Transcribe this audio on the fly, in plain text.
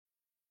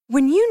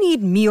When you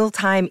need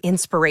mealtime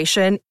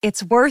inspiration,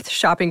 it's worth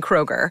shopping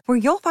Kroger, where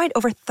you'll find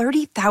over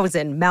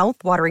 30,000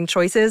 mouth-watering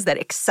choices that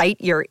excite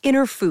your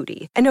inner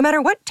foodie. And no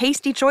matter what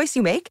tasty choice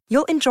you make,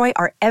 you'll enjoy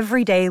our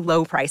everyday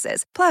low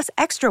prices, plus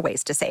extra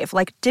ways to save,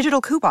 like digital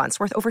coupons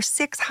worth over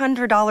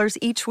 $600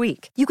 each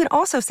week. You can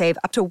also save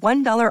up to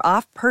 $1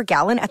 off per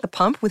gallon at the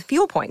pump with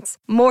fuel points.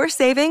 More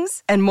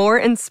savings and more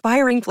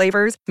inspiring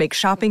flavors make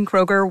shopping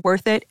Kroger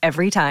worth it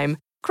every time.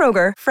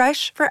 Kroger,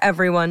 fresh for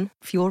everyone.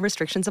 Fuel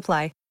restrictions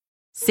apply.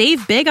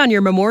 Save big on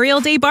your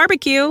Memorial Day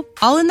barbecue,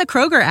 all in the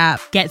Kroger app.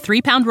 Get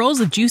 3-pound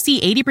rolls of juicy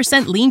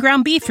 80% lean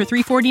ground beef for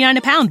 $3.49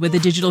 a pound with a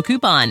digital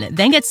coupon.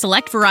 Then get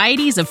select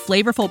varieties of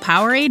flavorful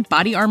Powerade,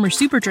 Body Armor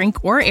Super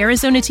Drink, or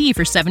Arizona tea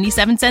for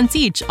 77 cents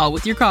each, all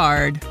with your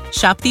card.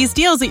 Shop these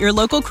deals at your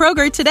local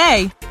Kroger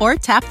today, or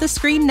tap the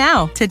screen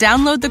now to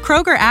download the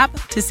Kroger app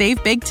to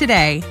save big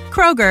today.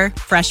 Kroger,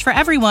 fresh for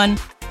everyone.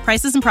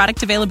 Prices and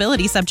product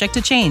availability subject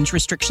to change.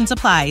 Restrictions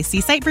apply. See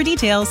site for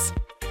details.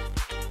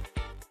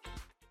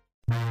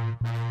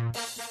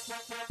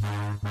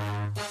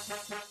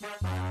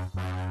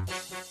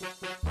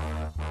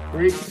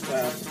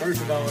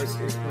 First of all, it's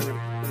when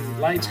the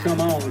lights come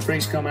on, the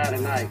creeks come out at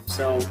night.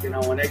 So,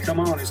 when they come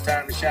on, it's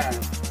time to shine.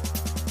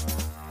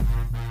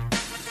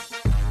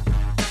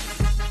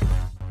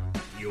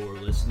 You're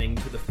listening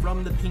to the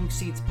From the Pink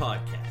Seats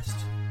podcast,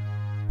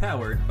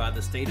 powered by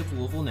the State of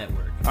Louisville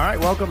Network. All right,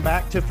 welcome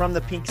back to From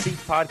the Pink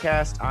Seats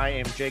podcast. I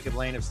am Jacob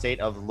Lane of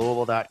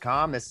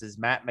stateoflouisville.com. This is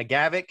Matt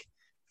McGavick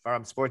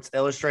from Sports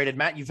Illustrated.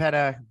 Matt, you've had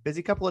a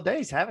busy couple of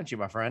days, haven't you,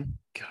 my friend?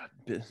 God,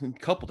 a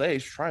couple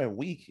days, try a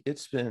week.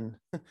 It's been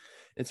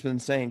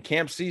insane.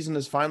 Camp season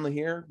is finally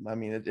here. I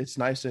mean, it's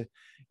nice to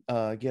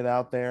get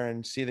out there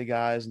and see the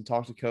guys and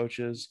talk to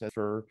coaches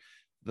for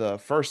the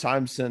first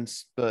time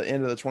since the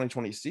end of the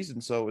 2020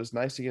 season. So it was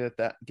nice to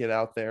get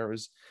out there.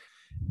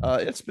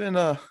 It's been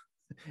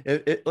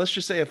let's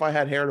just say if I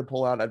had hair to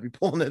pull out, I'd be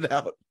pulling it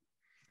out.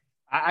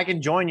 I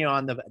can join you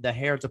on the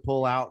hair to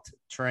pull out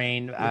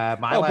train.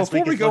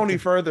 Before we go any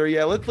further,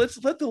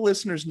 let's let the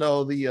listeners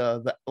know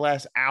the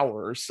last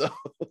hour or so.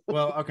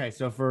 Well, okay,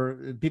 so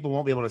for people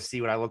won't be able to see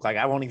what I look like.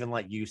 I won't even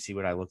let you see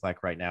what I look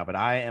like right now, but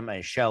I am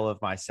a shell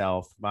of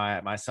myself.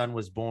 My son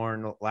was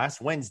born last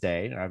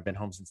Wednesday. I've been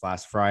home since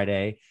last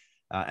Friday.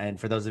 And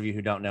for those of you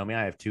who don't know me,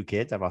 I have 2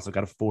 kids. I've also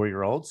got a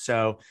 4-year-old.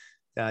 So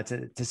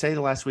to say the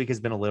last week has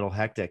been a little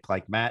hectic,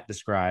 like Matt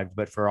described,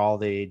 but for all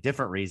the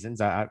different reasons,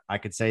 I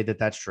could say that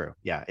that's true.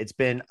 Yeah, it's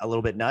been a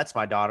little bit nuts.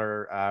 My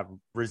daughter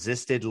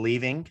resisted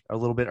leaving a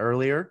little bit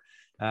earlier.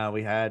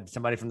 We had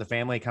somebody from the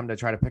family come to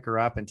try to pick her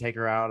up and take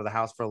her out of the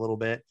house for a little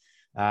bit.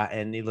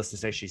 And needless to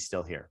say, she's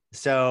still here.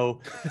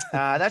 So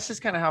that's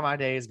just kind of how my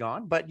day has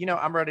gone. But,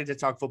 I'm ready to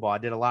talk football. I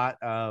did a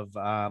lot of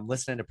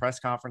listening to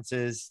press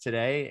conferences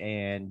today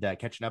and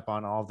catching up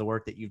on all of the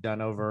work that you've done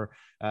over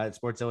at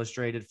Sports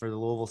Illustrated for the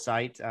Louisville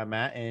site,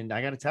 Matt. And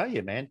I got to tell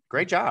you, man,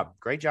 great job.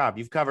 Great job.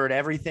 You've covered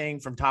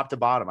everything from top to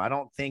bottom. I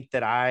don't think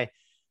that I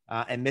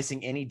am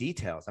missing any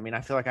details. I mean,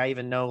 I feel like I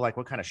even know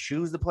what kind of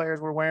shoes the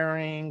players were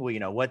wearing.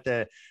 Well, what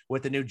the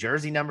new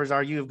jersey numbers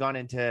are. You have gone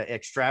into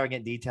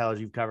extravagant details.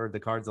 You've covered the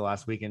Cards the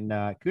last week, and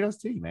kudos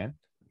to you, man.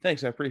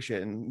 Thanks, I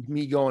appreciate it. And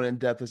me going in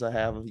depth as I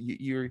have,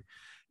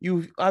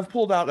 I've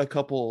pulled out a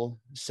couple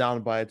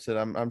sound bites that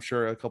I'm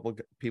sure a couple of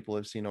people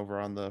have seen over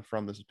on the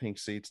From the Pink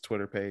Seats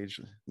Twitter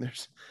page.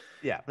 That's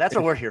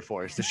what we're here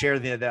for, is to share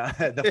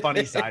the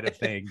funny side of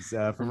things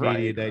from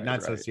Media Day,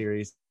 not so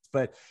serious,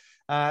 but.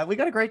 We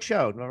got a great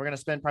show. We're going to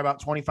spend probably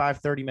about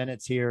 25-30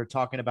 minutes here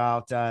talking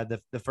about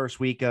the first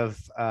week of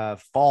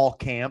fall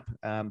camp,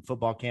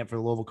 football camp for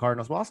the Louisville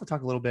Cardinals. We'll also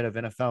talk a little bit of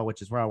NFL,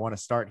 which is where I want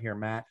to start here,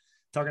 Matt.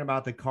 Talking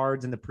about the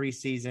Cards in the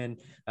preseason.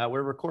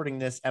 We're recording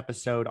this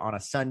episode on a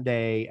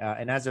Sunday,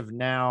 and as of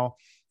now,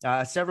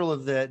 several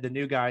of the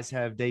new guys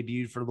have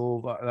debuted for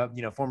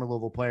Louisville, former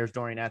Louisville players: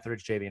 Dorian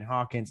Etheridge, Javian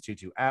Hawkins,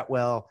 Tutu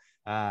Atwell,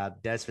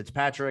 Des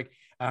Fitzpatrick.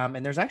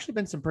 And there's actually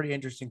been some pretty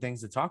interesting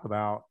things to talk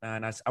about.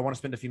 And I want to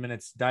spend a few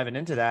minutes diving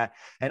into that.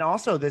 And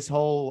also this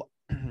whole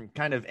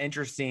kind of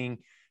interesting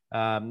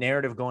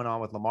narrative going on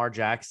with Lamar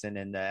Jackson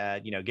and,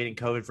 getting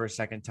COVID for a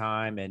second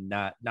time and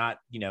not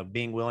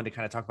being willing to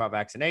kind of talk about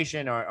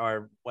vaccination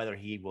or whether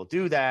he will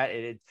do that.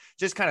 It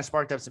just kind of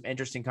sparked up some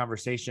interesting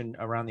conversation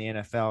around the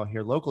NFL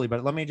here locally.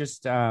 But let me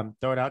just throw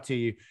it out to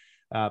you.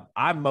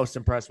 I'm most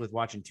impressed with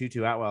watching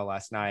Tutu Atwell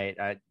last night.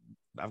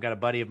 I've got a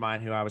buddy of mine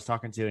who I was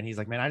talking to, and he's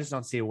like, man, I just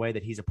don't see a way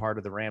that he's a part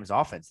of the Rams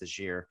offense this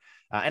year.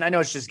 And I know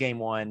it's just game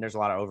one. There's a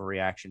lot of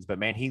overreactions, but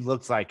man, he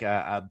looks like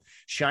a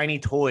shiny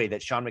toy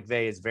that Sean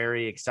McVay is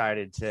very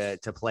excited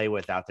to play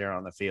with out there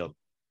on the field.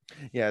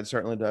 Yeah, it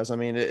certainly does. I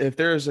mean, if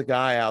there's a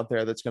guy out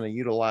there that's going to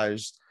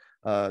utilize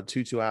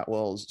Tutu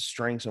Atwell's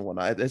strengths and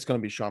whatnot, it's going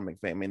to be Sean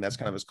McVay. I mean, that's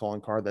kind of his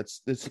calling card. That's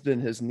been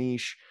his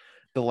niche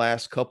the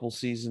last couple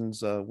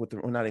seasons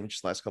not even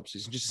just last couple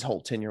seasons, just his whole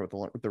tenure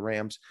with the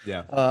Rams.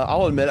 Yeah.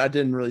 I'll admit I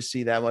didn't really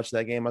see that much of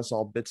that game. I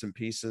saw bits and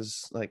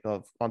pieces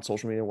on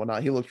social media and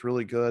whatnot. He looked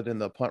really good in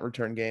the punt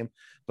return game,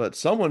 but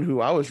someone who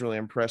I was really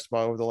impressed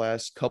by over the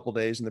last couple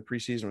days in the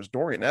preseason was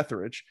Dorian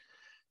Etheridge.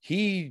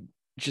 He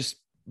just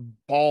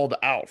balled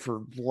out,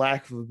 for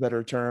lack of a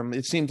better term.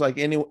 It seems like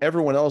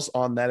everyone else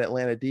on that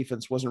Atlanta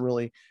defense wasn't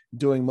really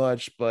doing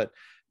much, but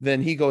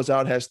then he goes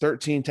out, has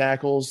 13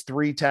 tackles,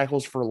 3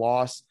 tackles for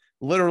loss.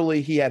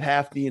 Literally, he had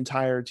half the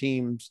entire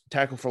team's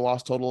tackle for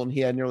loss total, and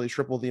he had nearly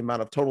triple the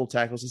amount of total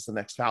tackles as the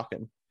next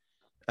Falcon.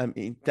 I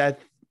mean,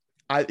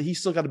 he's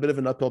still got a bit of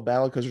an uphill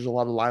battle because there's a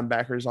lot of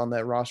linebackers on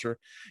that roster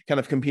kind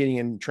of competing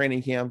in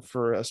training camp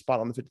for a spot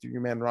on the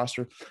 53-man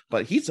roster,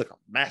 but he took a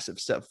massive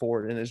step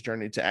forward in his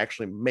journey to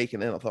actually make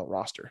an NFL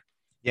roster.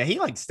 Yeah, he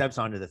like steps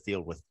onto the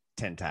field with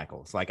 10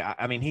 tackles. Like,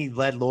 I mean, he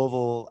led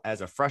Louisville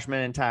as a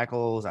freshman in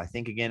tackles. I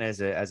think again,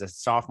 as a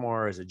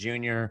sophomore, as a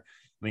junior.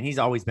 I mean, he's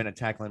always been a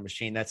tackling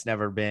machine. That's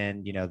never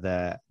been,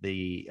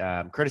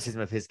 the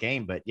criticism of his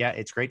game, but yeah,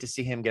 it's great to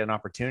see him get an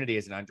opportunity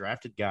as an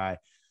undrafted guy.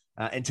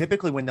 And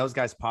typically when those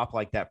guys pop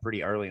like that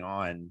pretty early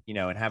on,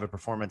 and have a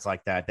performance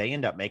like that, they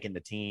end up making the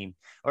team,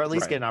 or at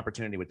least get an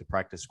opportunity with the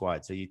practice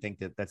squad. So you think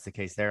that that's the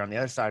case there. On the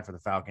other side for the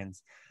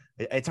Falcons,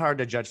 it's hard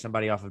to judge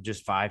somebody off of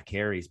just 5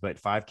 carries, but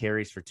 5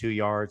 carries for 2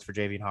 yards for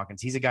Javian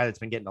Hawkins. He's a guy that's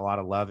been getting a lot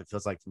of love. It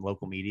feels like from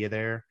local media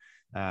there.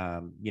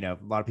 A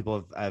lot of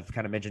people have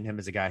kind of mentioned him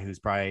as a guy who's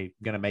probably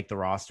going to make the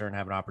roster and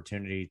have an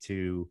opportunity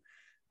to,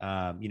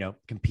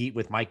 compete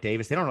with Mike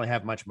Davis. They don't really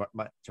have much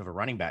of a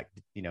running back,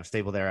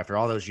 stable there after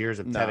all those years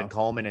of Tevin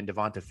Coleman and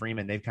Devonta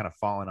Freeman. They've kind of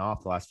fallen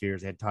off the last few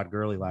years. They had Todd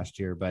Gurley last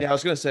year, but I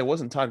was going to say,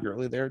 wasn't Todd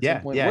Gurley there at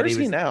some point? Yeah, Where is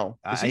he now?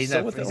 He's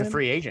a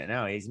free agent.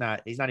 No, he's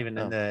not even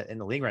in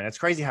the league right now. It's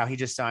crazy how he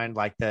just signed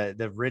like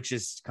the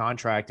richest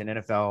contract in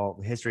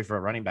NFL history for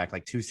a running back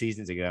like 2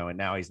 seasons ago, and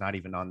now he's not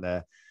even on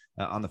the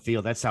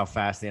field. That's how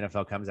fast the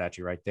NFL comes at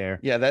you right there.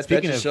 Yeah, that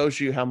just shows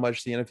you how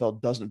much the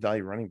NFL doesn't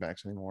value running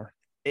backs anymore.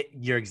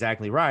 You're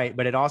exactly right,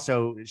 but it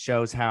also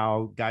shows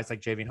how guys like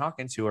Javian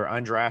Hawkins, who are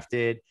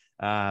undrafted,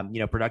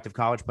 productive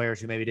college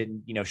players who maybe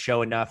didn't,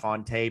 show enough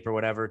on tape or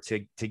whatever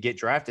to get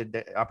drafted,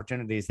 the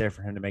opportunity is there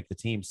for him to make the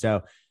team.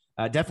 So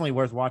definitely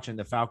worth watching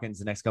the Falcons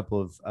the next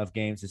couple of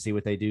games to see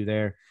what they do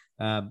there.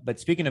 But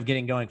speaking of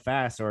getting going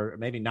fast, or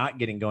maybe not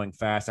getting going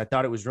fast, I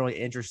thought it was really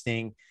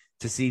interesting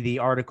to see the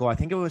article. I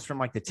think it was from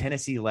like the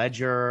Tennessee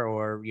Ledger,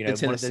 or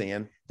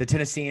the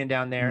Tennessean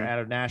down there out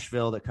of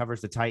Nashville that covers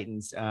the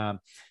Titans.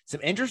 Some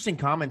interesting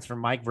comments from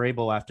Mike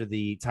Vrabel after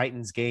the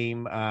Titans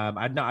game.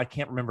 I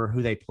can't remember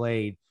who they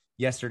played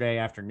yesterday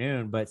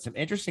afternoon, but some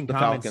interesting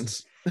comments.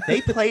 Falcons. They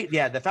played,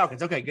 the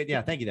Falcons. Okay, good.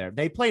 Yeah, thank you there.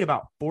 They played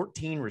about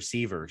 14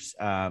 receivers,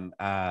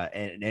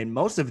 and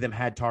most of them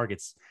had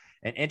targets.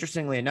 And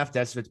interestingly enough,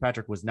 Des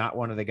Fitzpatrick was not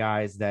one of the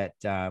guys that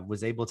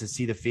was able to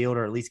see the field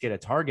or at least get a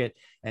target.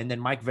 And then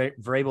Mike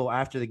Vrabel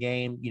after the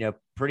game,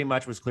 pretty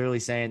much was clearly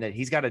saying that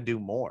he's got to do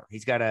more.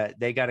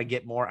 They got to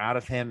get more out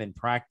of him in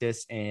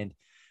practice. And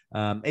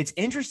it's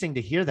interesting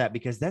to hear that,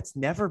 because that's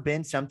never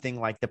been something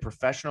like the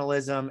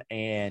professionalism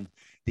and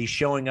the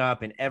showing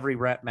up and every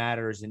rep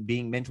matters and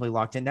being mentally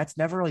locked in. That's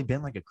never really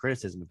been like a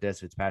criticism of Des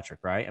Fitzpatrick,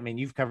 right? I mean,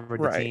 you've covered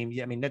the team.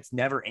 I mean, that's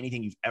never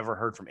anything you've ever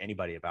heard from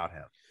anybody about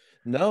him.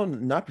 No,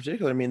 not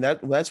particularly. I mean,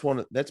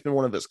 that's been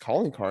one of his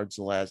calling cards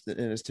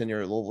in his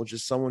tenure at Louisville,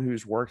 just someone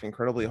who's worked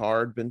incredibly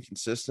hard, been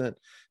consistent.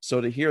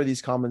 So to hear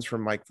these comments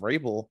from Mike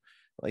Vrabel,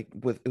 like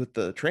with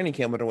the training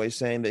camp underway,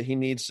 saying that he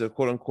needs to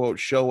quote unquote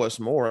show us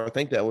more, I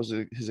think that was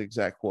his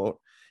exact quote.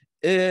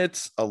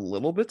 It's a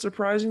little bit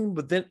surprising,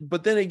 but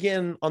then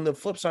again, on the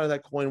flip side of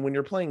that coin, when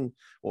you're playing,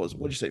 what'd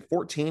you say,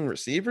 14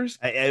 receivers?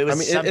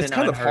 It's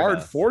kind of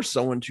hard for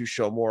someone to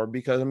show more,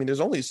 because there's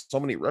only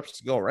so many reps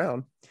to go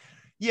around.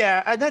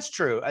 Yeah, that's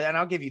true. And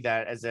I'll give you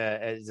that as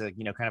a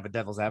kind of a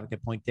devil's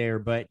advocate point there.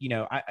 But,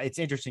 it's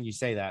interesting you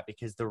say that,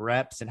 because the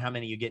reps and how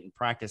many you get in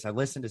practice. I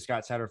listened to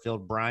Scott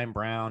Satterfield, Brian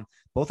Brown.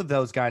 Both of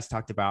those guys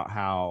talked about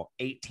how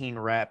 18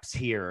 reps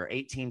here,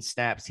 18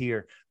 snaps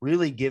here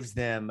really gives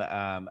them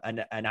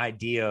an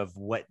idea of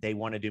what they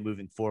want to do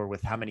moving forward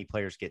with how many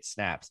players get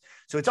snaps.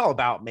 So it's all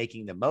about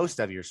making the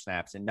most of your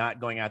snaps and not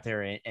going out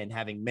there and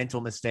having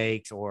mental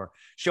mistakes or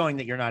showing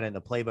that you're not in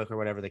the playbook or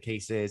whatever the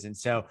case is. And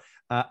so,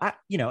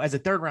 as a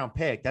third round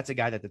pick, that's a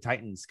guy that the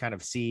Titans kind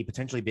of see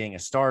potentially being a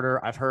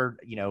starter. I've heard,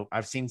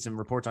 I've seen some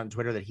reports on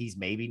Twitter that he's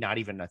maybe not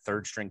even a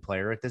third string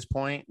player at this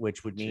point,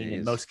 which would mean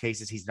in most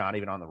cases he's not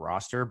even on the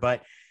roster,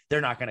 but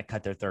they're not going to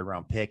cut their third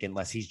round pick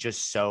unless he's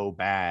just so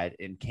bad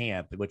in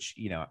camp, which,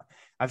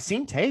 I've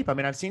seen tape.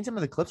 I've seen some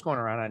of the clips going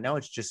around. I know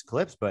it's just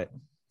clips, but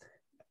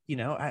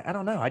I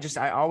don't know.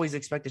 I always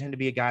expected him to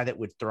be a guy that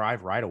would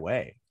thrive right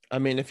away.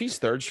 If he's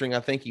third string,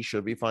 I think he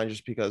should be fine,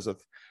 just because of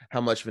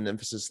how much of an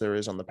emphasis there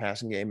is on the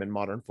passing game in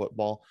modern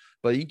football.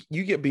 But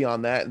you get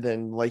beyond that,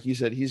 then like you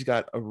said, he's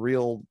a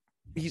real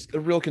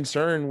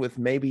concern with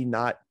maybe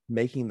not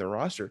making the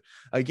roster.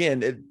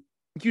 Again,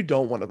 you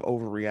don't want to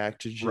overreact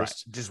to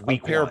just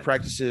week pair of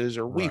practices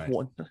or week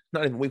one,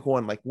 not even week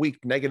one, like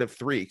week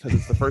 -3, because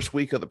it's the first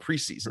week of the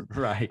preseason.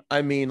 Right.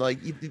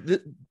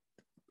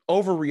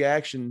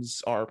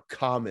 Overreactions are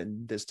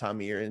common this time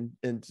of year, and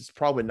it's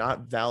probably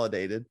not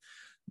validated.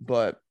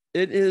 But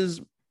it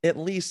is, at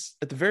least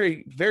at the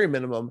very, very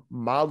minimum,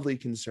 mildly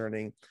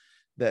concerning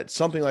that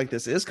something like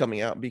this is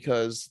coming out,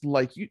 because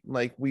like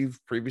we've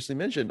previously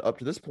mentioned, up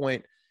to this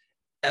point,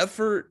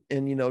 effort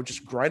and,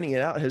 just grinding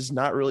it out has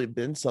not really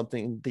been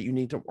something that you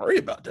need to worry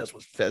about.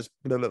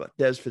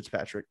 Des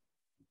Fitzpatrick.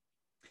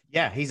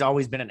 Yeah, he's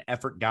always been an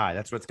effort guy.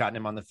 That's what's gotten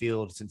him on the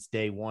field since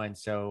day one.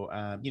 So,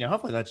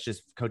 hopefully that's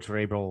just Coach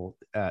Vrabel,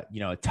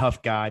 a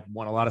tough guy,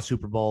 won a lot of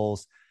Super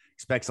Bowls,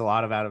 expects a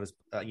lot out of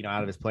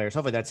his players.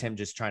 Hopefully that's him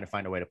just trying to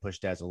find a way to push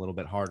Dez a little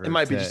bit harder. It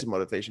might be just a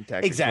motivation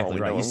tactic. Exactly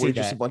right. You see we're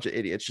just a bunch of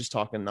idiots just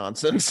talking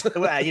nonsense.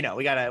 Well,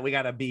 we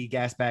gotta be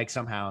gas bag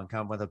somehow and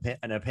come with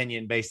an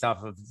opinion based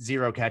off of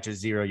 0 catches,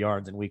 0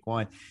 yards in week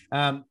 1.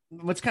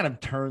 Let's kind of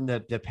turn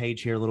the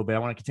page here a little bit. I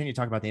want to continue to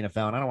talk about the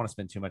NFL, and I don't want to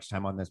spend too much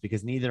time on this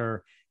because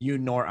neither you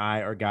nor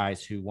I are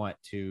guys who want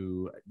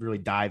to really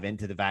dive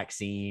into the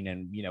vaccine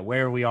and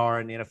where we are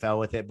in the NFL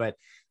with it. But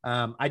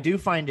I do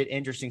find it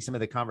interesting, some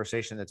of the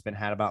conversation that's been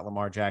had about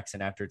Lamar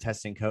Jackson after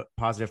testing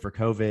positive for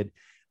COVID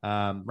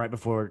right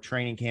before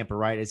training camp or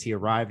right as he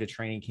arrived at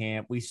training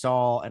camp. We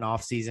saw an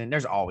offseason.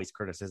 There's always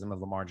criticism of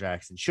Lamar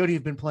Jackson. Should he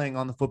have been playing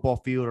on the football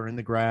field or in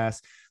the grass?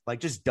 Like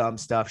just dumb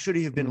stuff. Should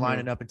he have been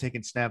lining up and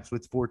taking snaps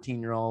with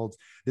 14-year-olds?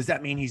 Does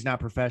that mean he's not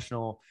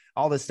professional?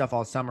 All this stuff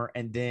all summer.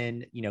 And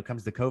then,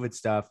 comes the COVID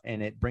stuff,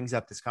 and it brings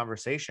up this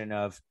conversation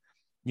of,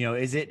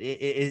 is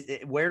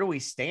it where do we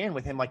stand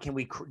with him? Like,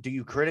 do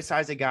you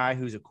criticize a guy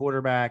who's a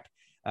quarterback,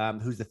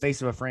 who's the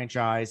face of a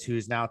franchise,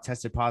 who's now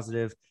tested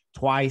positive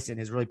twice and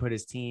has really put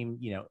his team,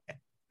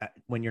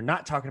 when you're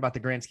not talking about the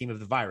grand scheme of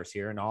the virus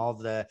here and all of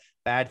the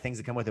bad things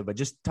that come with it, but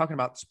just talking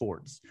about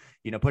sports,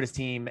 put his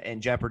team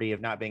in jeopardy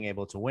of not being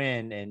able to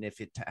win. And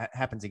if it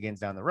happens again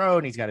down the road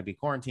and he's got to be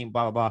quarantined,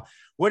 blah, blah, blah.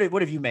 What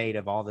have you made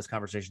of all this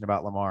conversation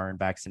about Lamar and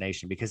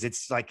vaccination? Because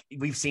it's like,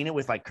 we've seen it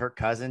with like Kirk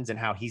Cousins and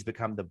how he's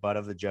become the butt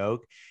of the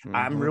joke.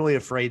 I'm really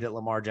afraid that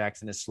Lamar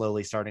Jackson is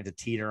slowly starting to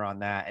teeter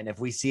on that. And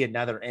if we see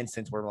another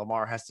instance where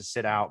Lamar has to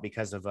sit out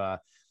because of an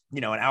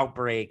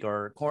outbreak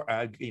or,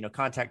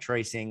 contact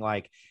tracing,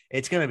 like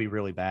it's going to be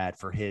really bad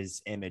for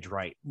his image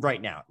right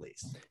now, at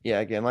least. Yeah.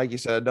 Again, like you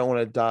said, I don't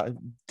want to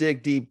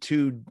dig deep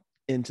too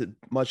into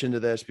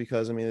this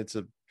because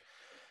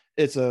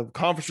it's a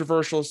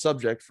controversial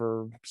subject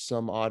for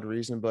some odd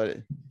reason, but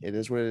it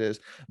is what it is.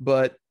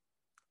 But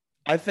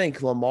I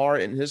think Lamar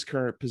in his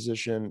current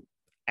position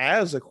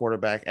as a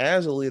quarterback,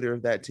 as a leader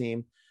of that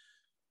team,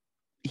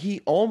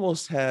 he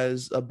almost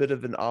has a bit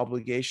of an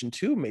obligation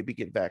to maybe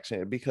get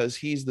vaccinated because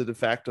he's the de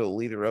facto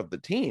leader of the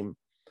team.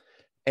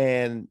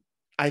 And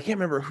I can't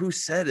remember who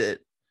said it.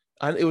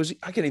 I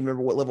can't even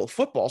remember what level of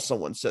football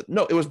someone said.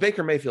 No, it was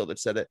Baker Mayfield that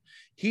said it.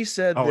 He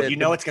said,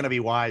 it's going to be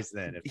wise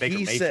then if Baker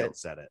Mayfield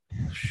said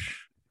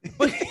it.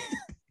 But,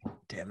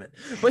 damn it.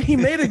 But he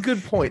made a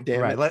good point,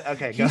 damn it.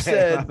 Okay, he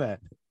said,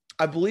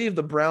 I believe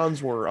the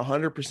Browns were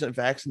 100%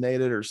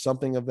 vaccinated or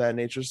something of that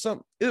nature.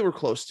 They were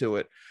close to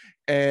it.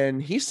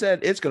 And he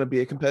said it's going to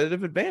be a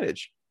competitive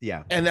advantage.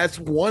 Yeah. And that's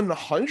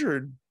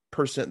 100%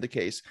 the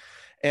case.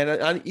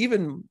 And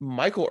even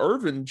Michael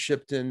Irvin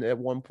chipped in at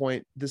one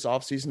point this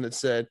offseason that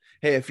said,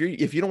 hey, if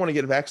you don't want to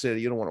get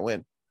vaccinated, you don't want to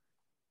win.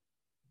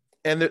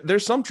 And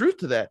there's some truth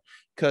to that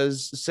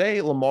because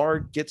say Lamar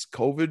gets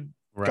COVID,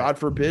 right, God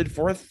forbid,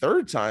 for a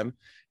third time,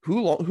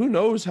 who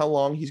knows how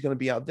long he's going to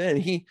be out then.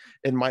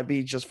 It might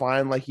be just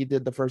fine like he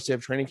did the first day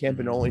of training camp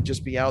and only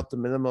just be out the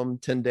minimum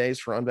 10 days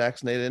for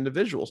unvaccinated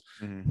individuals.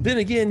 Then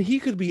again, he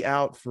could be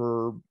out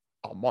for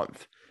a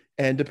month.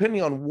 And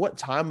depending on what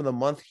time of the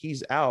month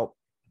he's out,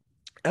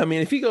 I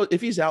mean,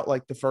 if he's out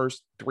like the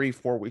first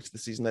 3-4 weeks of the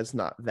season, that's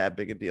not that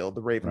big a deal.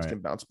 The Ravens can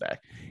bounce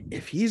back.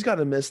 If he's got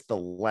to miss the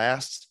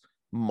last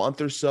month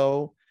or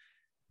so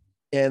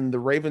and the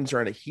Ravens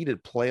are in a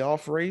heated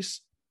playoff race,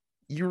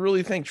 you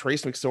really think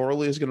Trace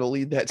McSorley is going to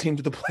lead that team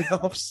to the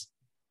playoffs?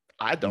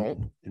 I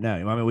don't. No,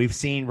 I mean, we've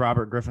seen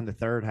Robert Griffin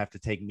III have to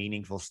take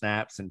meaningful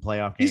snaps in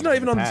playoff games. He's not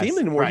even on the team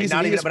anymore. Right, he's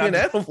not even an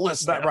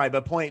analyst. Right,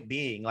 but point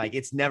being, like,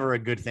 it's never a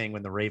good thing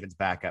when the Ravens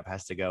backup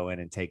has to go in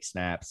and take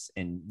snaps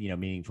in,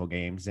 meaningful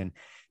games. And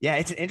yeah,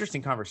 it's an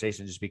interesting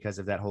conversation just because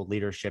of that whole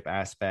leadership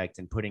aspect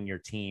and putting your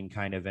team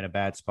kind of in a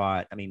bad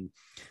spot. I mean,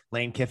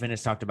 Lane Kiffin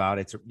has talked about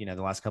it's, the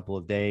last couple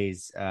of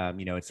days,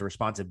 it's a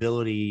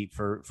responsibility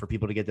for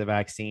people to get the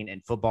vaccine.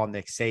 And football,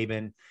 Nick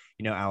Saban,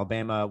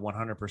 Alabama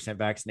 100%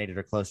 vaccinated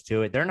or close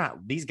to it.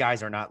 These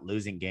guys are not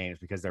losing games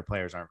because their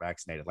players aren't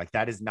vaccinated. Like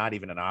that is not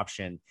even an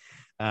option.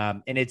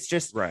 And it's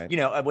just, right,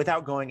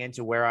 without going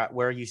into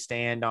where you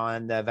stand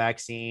on the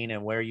vaccine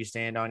and where you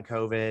stand on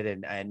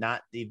COVID and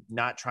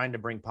not trying to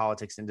bring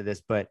politics into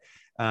this, but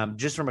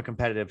just from a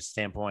competitive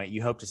standpoint,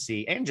 you hope to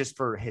see, and just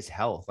for his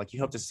health, like you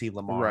hope to see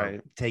Lamar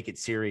take it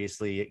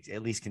seriously,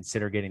 at least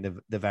consider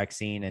getting the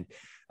vaccine and,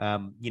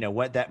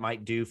 what that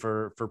might do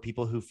for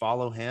people who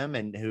follow him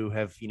and who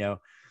have,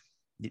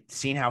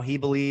 seen how he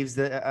believes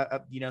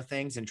that,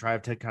 things and try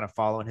to kind of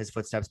follow in his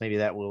footsteps. Maybe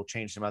that will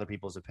change some other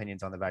people's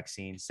opinions on the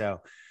vaccine.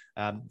 So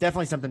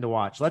definitely something to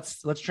watch.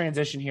 Let's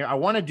transition here. I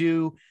want to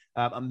do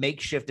a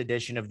makeshift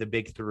edition of the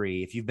Big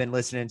Three. If you've been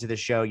listening to the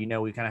show,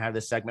 we kind of have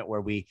this segment where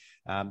we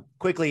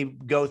quickly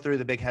go through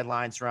the big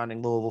headlines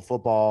surrounding Louisville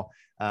football.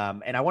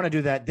 And I want to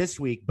do that this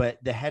week, but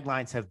the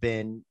headlines have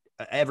been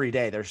every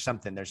day there's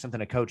something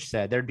a coach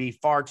said. There'd be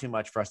far too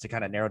much for us to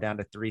kind of narrow down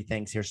to 3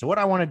 things here. So what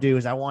I want to do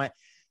is I want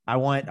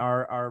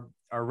our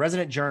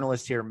resident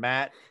journalist here,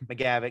 Matt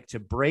McGavick, to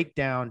break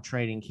down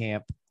training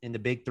camp in the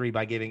big 3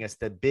 by giving us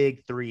the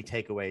big 3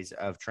 takeaways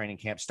of training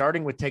camp,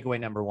 starting with takeaway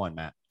number 1,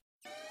 Matt.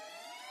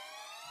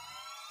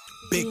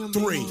 Big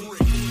 3.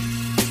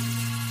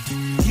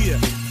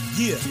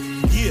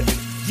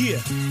 Yeah.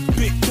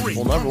 Big 3.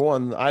 Well, number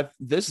 1,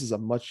 this is a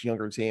much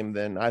younger team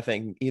than I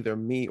think either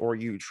me or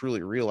you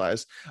truly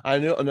realize. I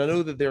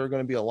know that there are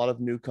going to be a lot of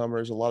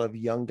newcomers, a lot of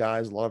young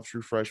guys, a lot of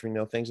true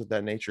freshmen, things of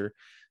that nature.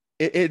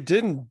 It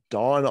didn't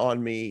dawn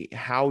on me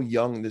how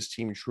young this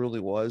team truly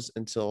was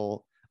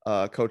until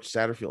Coach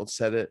Satterfield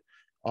said it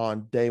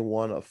on day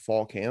 1 of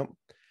fall camp.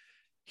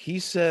 He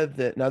said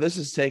that, now this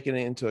is taking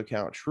into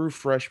account true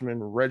freshmen,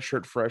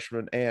 redshirt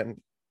freshmen,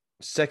 and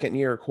second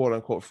year quote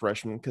unquote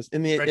freshmen, because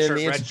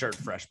redshirt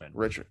freshman.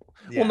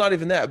 Yeah. Well, not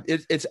even that.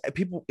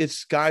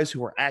 It's guys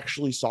who are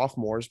actually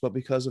sophomores, but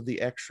because of the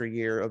extra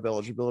year of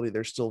eligibility,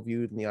 they're still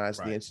viewed in the eyes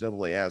of the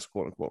NCAA as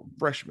quote unquote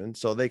freshmen.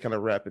 So they kind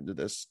of wrap into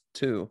this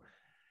too.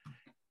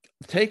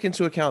 Take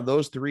into account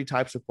those 3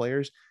 types of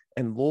players,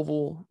 and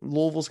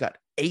Louisville's got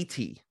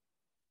 80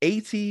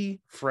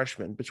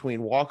 freshmen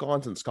between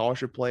walk-ons and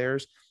scholarship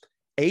players.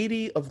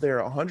 80 of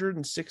their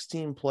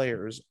 116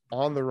 players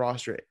on the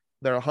roster.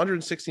 There are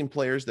 116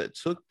 players that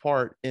took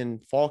part in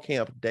fall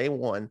camp day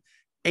 1.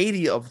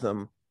 80 of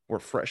them were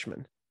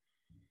freshmen.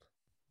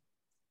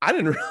 I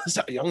didn't realize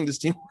how young this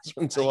team was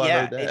until I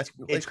heard that.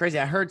 It's crazy.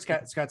 I heard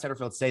Scott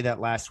Satterfield say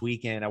that last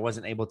weekend. I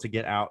wasn't able to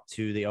get out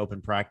to the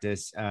open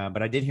practice,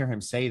 but I did hear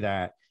him say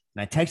that.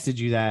 And I texted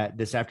you that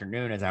this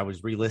afternoon as I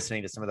was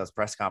re-listening to some of those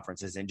press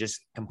conferences, and just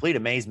complete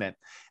amazement.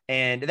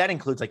 And that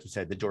includes, like you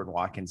said, the Jordan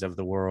Watkins of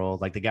the world,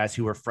 like the guys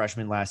who were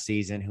freshmen last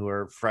season, who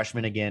are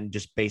freshmen again,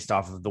 just based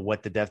off of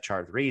what the depth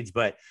chart reads.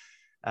 But,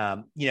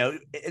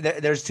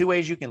 there's 2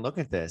 ways you can look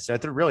at this. So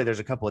there's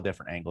a couple of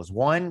different angles.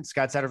 One,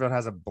 Scott Satterfield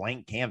has a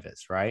blank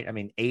canvas, right? I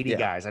mean, 80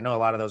 guys. I know a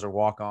lot of those are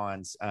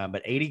walk-ons,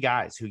 but 80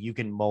 guys who you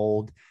can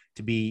mold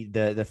to be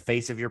the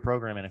face of your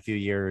program in a few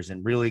years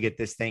and really get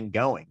this thing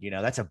going.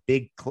 That's a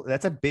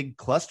big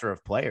cluster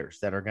of players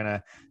that are going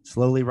to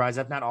slowly rise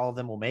up. Not all of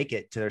them will make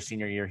it to their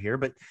senior year here,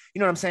 but you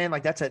know what I'm saying?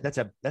 Like that's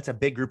a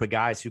big group of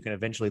guys who can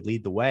eventually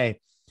lead the way.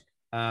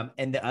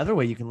 And the other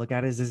way you can look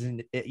at it is,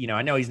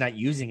 I know he's not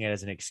using it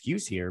as an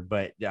excuse here,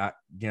 but I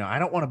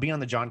don't want to be on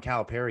the John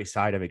Calipari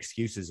side of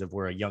excuses of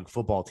where a young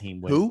football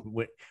team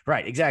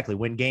right, exactly,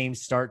 when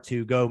games start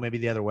to go maybe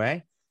the other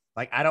way.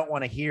 Like, I don't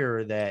want to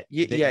hear that.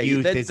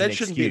 That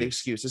shouldn't be an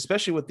excuse,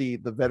 especially with the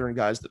veteran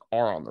guys that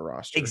are on the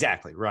roster.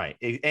 Exactly. Right.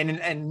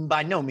 And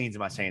by no means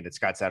am I saying that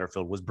Scott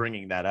Satterfield was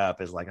bringing that up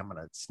as like, I'm going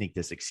to sneak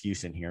this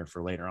excuse in here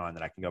for later on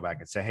that I can go back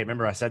and say, hey,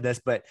 remember I said this,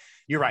 but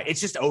you're right.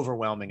 It's just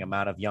overwhelming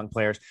amount of young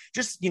players.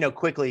 Just,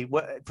 quickly,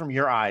 what from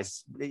your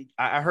eyes,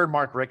 I heard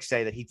Mark Rick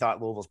say that he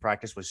thought Louisville's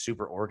practice was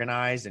super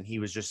organized and he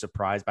was just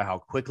surprised by how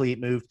quickly it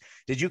moved.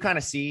 Did you kind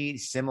of see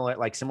similar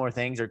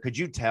things, or could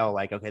you tell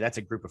like, okay, that's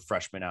a group of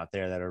freshmen out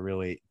there that are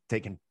really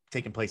taking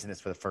place in this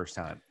for the first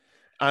time?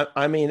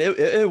 I mean,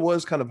 it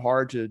was kind of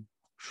hard to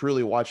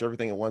truly watch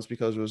everything at once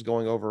because it was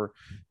going over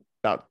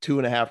about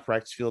 2.5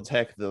 practice fields.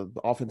 Heck, the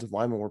offensive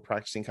linemen were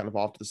practicing kind of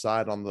off to the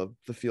side on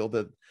the field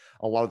that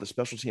a lot of the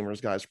special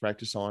teamers guys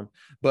practice on.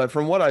 But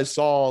from what I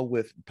saw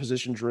with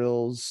position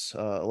drills,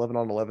 11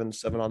 on 11,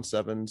 7 on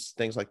 7s,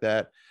 things like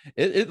that,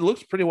 it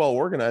looks pretty well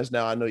organized.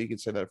 Now, I know you could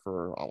say that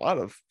for a lot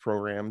of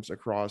programs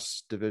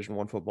across Division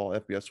I football,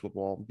 FBS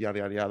football, yada,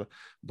 yada, yada.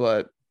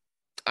 But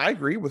I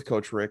agree with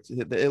Coach Rick.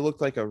 It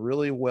looked like a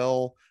really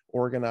well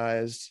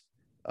organized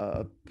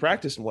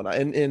practice and whatnot.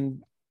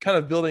 And kind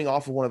of building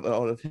off of one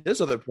of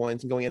his other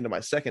points and going into my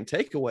second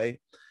takeaway,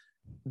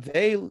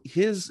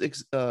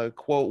 his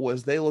quote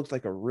was, they looked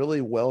like a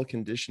really well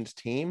conditioned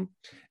team.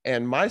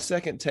 And my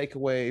second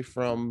takeaway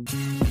from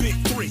Big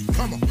 3,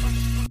 come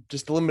on,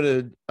 just the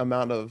limited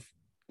amount of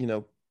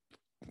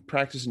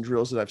practice and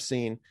drills that I've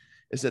seen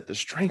is that the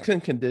strength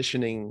and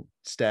conditioning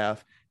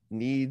staff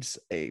needs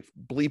a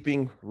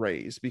bleeping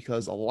raise,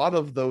 because a lot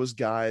of those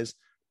guys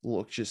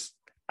look just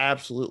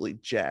absolutely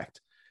jacked.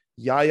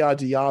 Yaya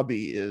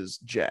Diaby is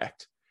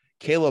jacked.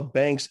 Caleb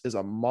Banks is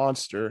a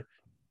monster.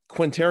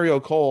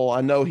 Quinterio Cole,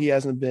 I know he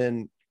hasn't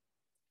been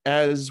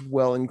as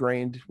well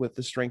ingrained with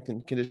the strength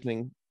and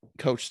conditioning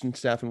coach and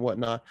staff and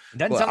whatnot. It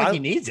doesn't sound like he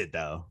needs it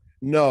though.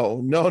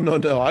 No.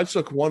 I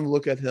took one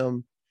look at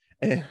him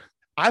and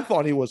I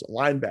thought he was a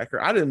linebacker.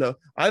 I didn't know.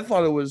 I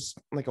thought it was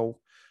like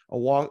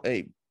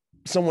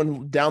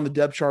someone down the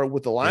depth chart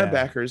with the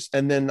linebackers. Yeah.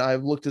 And then I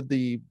looked at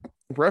the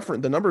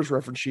numbers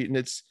reference sheet, and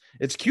it's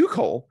Q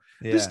Cole.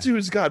 Yeah. This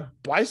dude's got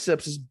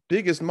biceps as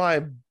big as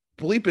my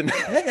bleeping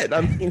head.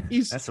 I mean,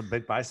 that's a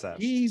big bicep.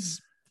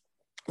 If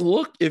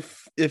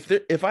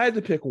I had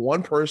to pick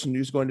one person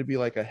who's going to be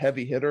like a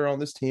heavy hitter on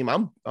this team,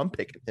 I'm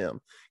picking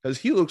him, because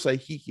he looks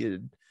like he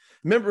could.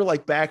 Remember,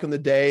 like back in the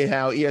day,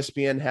 how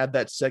ESPN had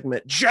that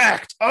segment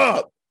Jacked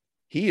Up?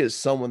 He is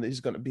someone that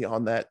he's going to be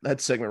on that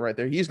segment right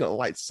there. He's going to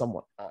light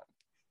someone up.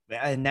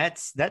 And that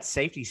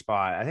safety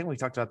spot. I think we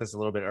talked about this a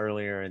little bit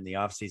earlier in the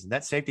offseason.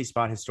 That safety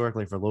spot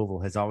historically for Louisville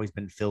has always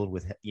been filled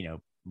with,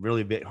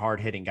 really big hard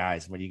hitting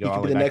guys. When you go He all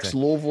could the be way the back next to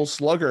Louisville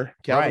slugger,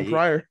 Calvin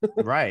Pryor.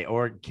 right.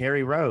 Or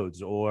Kerry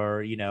Rhodes,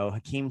 or,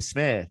 Hakeem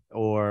Smith,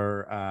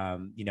 or,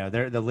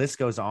 the list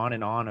goes on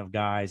and on of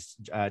guys,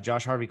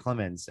 Josh Harvey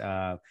Clemens.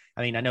 I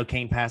know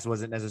Kane Pass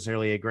wasn't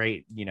necessarily a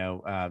great,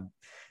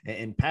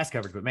 in pass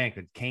coverage, but man,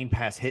 could Kane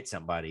Pass hit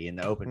somebody in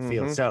the open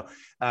field? So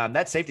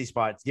that safety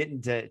spot, getting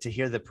to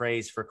hear the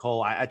praise for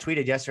Cole. I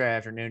tweeted yesterday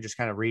afternoon, just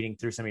kind of reading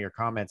through some of your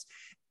comments.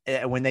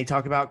 When they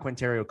talk about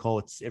Quinterio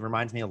Cole, it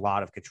reminds me a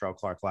lot of Cottrell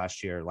Clark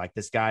last year. Like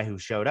this guy who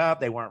showed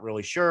up, they weren't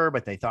really sure,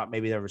 but they thought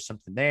maybe there was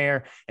something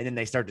there. And then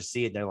they start to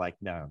see it. They're like,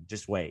 no,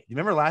 just wait. You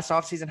remember last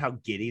offseason, how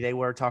giddy they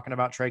were talking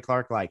about Trey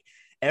Clark? Like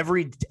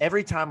every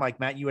time,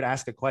 like Matt, you would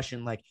ask a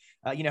question like,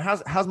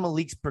 how's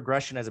Malik's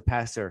progression as a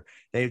passer?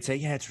 They would say,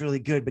 yeah, it's really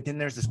good. But then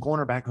there's this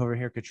cornerback over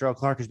here, Cottrell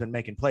Clark, has been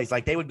making plays.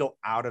 Like they would go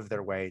out of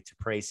their way to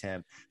praise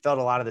him. Felt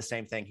a lot of the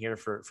same thing here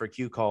for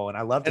Q Cole. And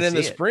I love to see it. And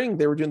in the spring,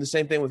 they were doing the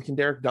same thing with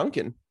Kenderick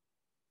Duncan.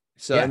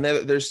 So, yeah. And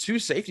there's two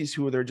safeties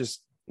who they're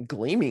just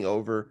gleaming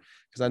over,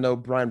 because I know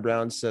Brian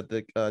Brown said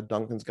that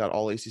Duncan's got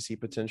all ACC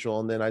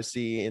potential. And then I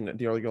see in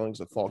the early goings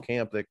of fall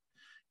camp that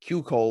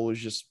Q Cole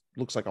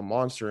looks like a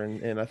monster.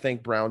 And I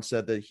think Brown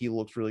said that he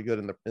looks really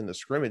good in the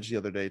scrimmage the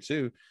other day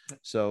too.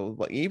 So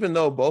like, even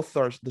though both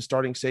the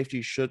starting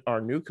safeties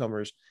are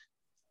newcomers,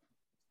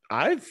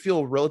 I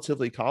feel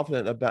relatively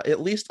confident about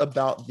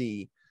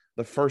the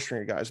first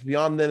stringer guys.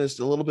 Beyond then, it's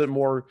a little bit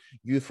more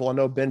youthful. I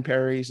know Ben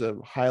Perry's a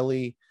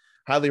highly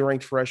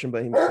ranked freshman,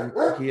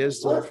 but he is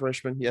still a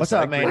freshman. Yes, what's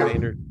up,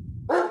 man?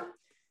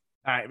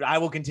 All right, I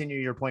will continue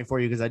your point for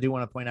you, because I do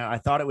want to point out, I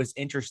thought it was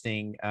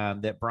interesting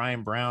that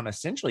Brian Brown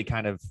essentially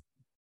kind of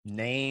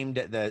named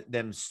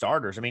them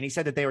starters. I mean, he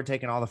said that they were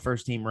taking all the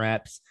first team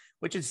reps,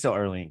 which is still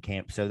early in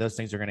camp, so those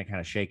things are going to kind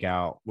of shake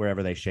out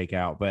wherever they shake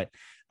out. But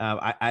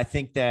I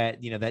think that,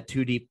 that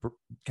too deep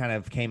kind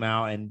of came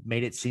out and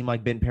made it seem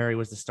like Ben Perry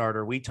was the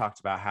starter. We talked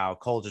about how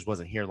Cole just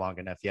wasn't here long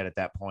enough yet at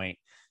that point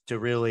to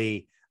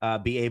really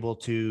be able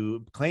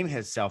to claim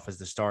himself as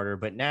the starter.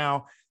 But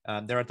now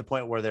they're at the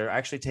point where they're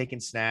actually taking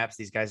snaps.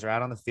 These guys are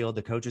out on the field.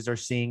 The coaches are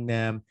seeing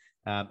them.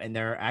 And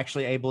they're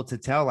actually able to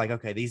tell, like,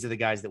 okay, these are the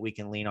guys that we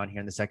can lean on here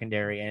in the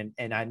secondary.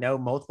 And I know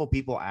multiple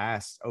people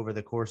asked over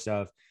the course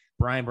of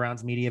Brian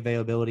Brown's media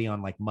availability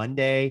on like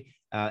Monday,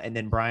 and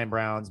then Brian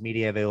Brown's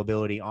media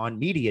availability on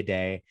media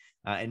day.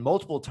 And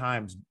multiple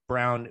times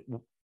Brown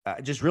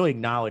just really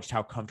acknowledged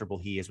how comfortable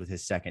he is with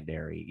his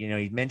secondary.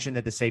 He mentioned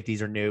that the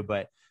safeties are new,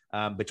 but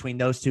between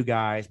those two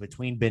guys,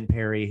 between Ben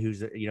Perry,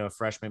 who's a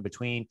freshman,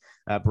 between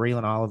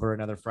Braylon Oliver,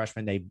 another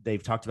freshman,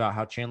 they've talked about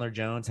how Chandler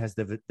Jones has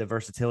the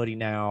versatility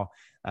now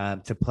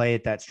to play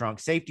at that strong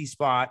safety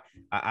spot.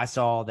 I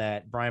saw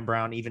that Brian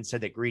Brown even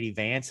said that Greedy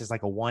Vance is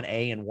like a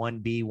 1A and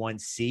 1B,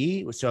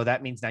 1C. So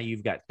that means now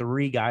you've got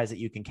three guys that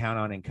you can count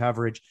on in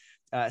coverage.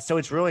 So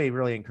it's really,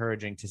 really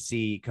encouraging to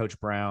see Coach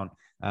Brown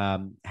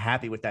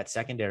happy with that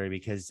secondary,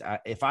 because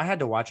if I had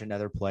to watch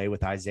another play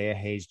with Isaiah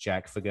Hayes,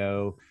 Jack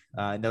Fagot,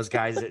 and those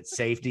guys at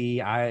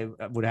safety, I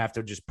would have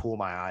to just pull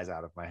my eyes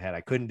out of my head.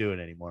 I couldn't do it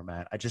anymore,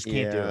 Matt. I just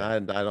can't do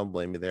it. I don't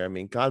blame you there. I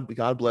mean,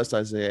 God bless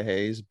Isaiah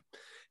Hayes.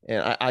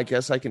 And I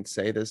guess I can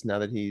say this now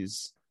that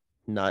he's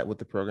not with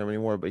the program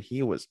anymore, but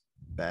he was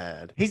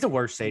bad. He's the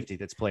worst safety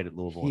that's played at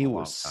Louisville in a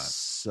long time.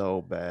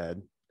 So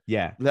bad.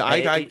 Yeah.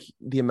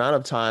 The amount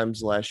of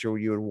times last year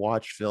where you would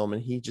watch film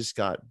and he just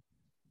got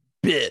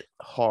bit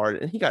hard,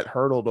 and he got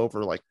hurdled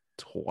over like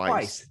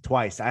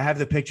twice. I have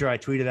the picture I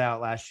tweeted out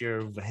last year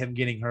of him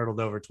getting hurdled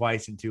over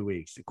twice in 2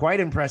 weeks. Quite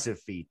impressive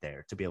feat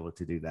there to be able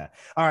to do that.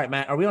 All right,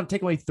 Matt, are we on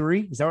takeaway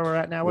 3? Is that where we're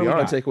at now? We are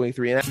on takeaway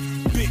 3.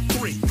 Big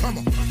 3, come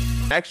on.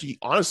 Actually,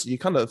 honestly, you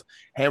kind of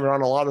hammered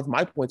on a lot of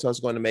my points I was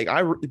going to make.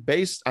 I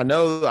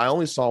know I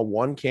only saw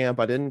one camp.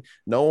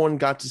 No one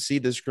got to see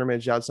the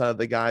scrimmage outside of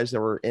the guys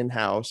that were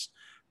in-house,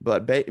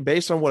 but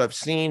based on what I've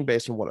seen,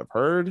 based on what I've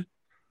heard,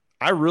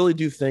 I really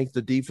do think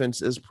the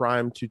defense is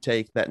primed to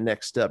take that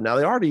next step. Now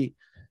they already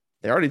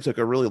took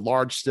a really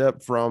large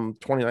step from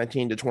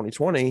 2019 to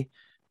 2020,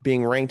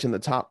 being ranked in the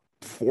top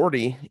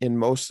 40 in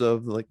most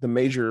of like the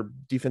major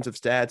defensive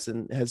stats,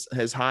 and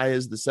as high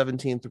as the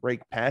 17th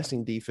ranked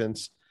passing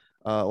defense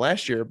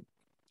last year.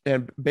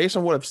 And based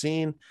on what I've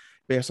seen,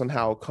 based on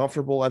how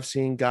comfortable I've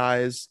seen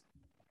guys,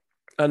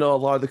 I know a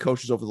lot of the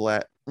coaches over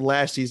the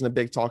last season, a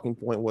big talking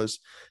point was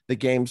the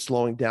game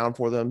slowing down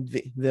for them,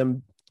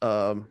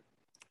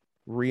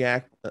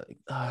 react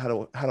how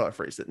do I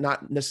phrase it,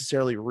 not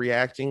necessarily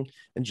reacting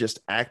and just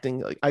acting.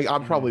 Like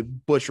I'm probably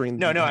butchering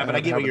but I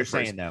get what you're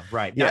saying though,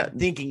 right? Yeah, not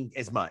thinking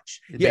as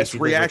much. Yes,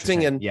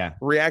 reacting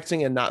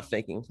and not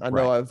thinking. I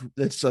know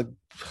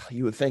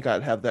you would think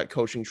I'd have that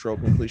coaching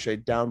trope and cliche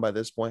down by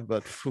this point,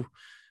 but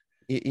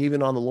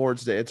even on the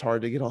Lord's Day it's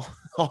hard to get all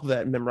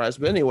that memorized.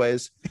 But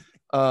anyways,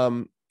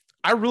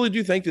 I really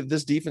do think that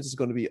this defense is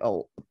going to be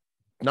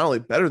not only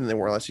better than they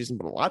were last season,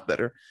 but a lot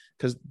better,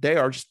 because they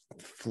are just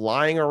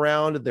flying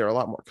around. They're a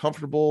lot more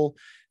comfortable.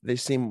 They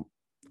seem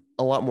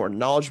a lot more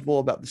knowledgeable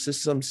about the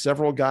system.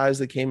 Several guys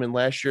that came in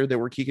last year that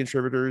were key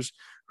contributors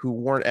who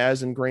weren't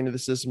as ingrained in the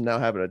system now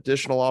have an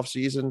additional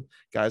offseason.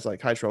 Guys like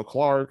Hytrell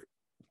Clark.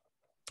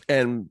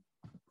 And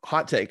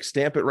hot take,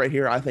 stamp it right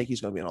here. I think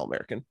he's going to be an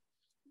All-American.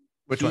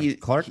 Which one?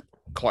 Clark?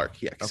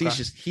 Clark, yeah. Okay.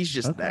 He's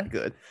just Okay. that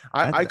good.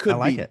 I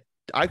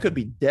could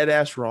be dead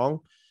ass wrong,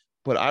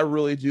 but I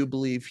really do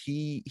believe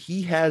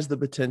he has the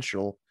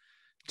potential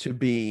to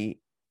be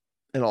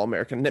an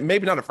All-American.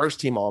 Maybe not a first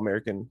team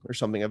All-American or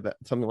something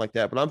like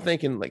that, but I'm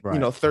thinking like,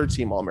 third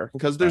team All-American,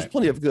 because there's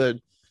plenty of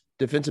good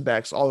defensive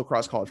backs all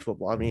across college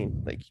football. I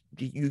mean, like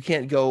you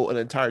can't go an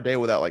entire day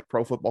without like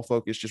Pro Football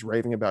Focus just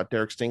raving about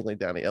Derek Stingley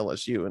down at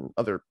LSU and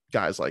other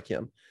guys like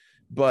him.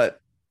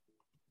 But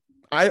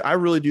I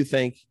really do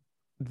think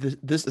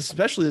this,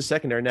 especially the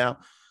secondary. Now,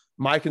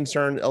 my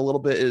concern a little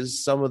bit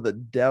is some of the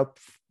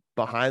depth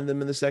behind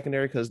them in the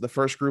secondary, because the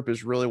first group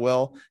is really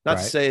well. Not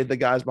to say the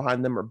guys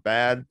behind them are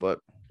bad, but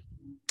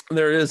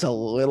there is a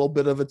little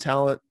bit of a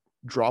talent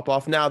drop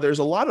off. Now, there's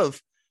a lot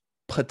of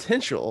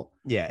potential.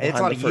 Yeah, it's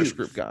a lot of first youth.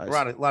 Group guys. A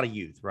lot of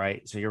youth,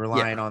 right? So you're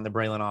relying on the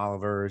Braylon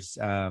Olivers.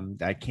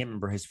 I can't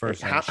remember his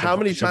first name. How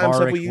many times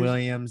have we used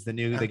Williams,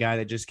 the guy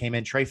that just came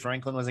in? Trey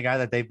Franklin was a guy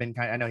that they've been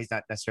I know he's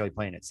not necessarily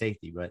playing at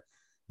safety, but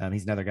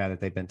he's another guy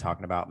that they've been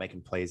talking about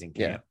making plays in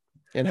camp.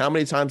 Yeah. And how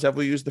many times have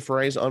we used the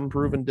phrase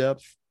unproven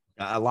depth?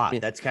 A lot.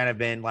 That's kind of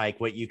been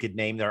like what you could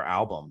name their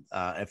album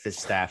if this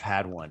staff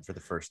had one for the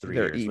first 3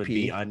 years. EP. Would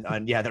be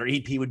their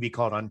EP would be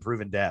called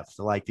Unproven Depth,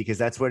 because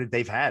that's what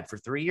they've had for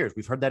 3 years.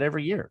 We've heard that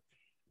every year.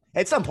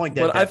 At some point,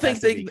 that I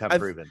think they become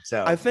proven.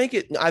 So I think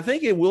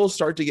it will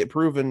start to get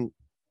proven.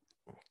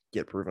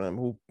 Be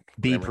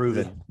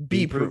proven.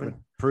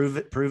 Prove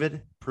it.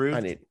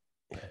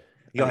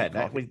 Go ahead.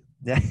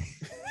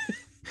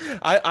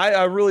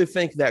 I really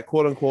think that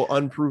quote unquote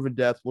unproven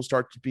depth will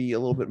start to be a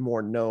little bit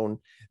more known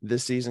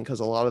this season,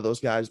 because a lot of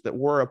those guys that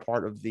were a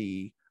part of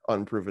the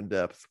unproven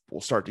depth will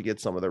start to get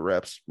some of the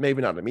reps.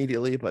 Maybe not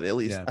immediately, but at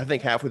least I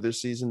think halfway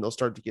this season they'll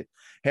start to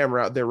hammer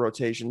out their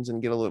rotations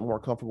and get a little more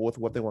comfortable with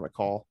what they want to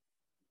call.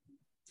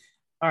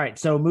 All right,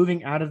 so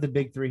moving out of the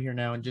big three here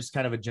now, and just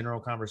kind of a general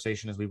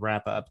conversation as we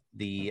wrap up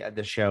the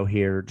show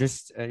here.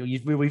 Just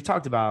we've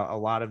talked about a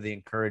lot of the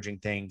encouraging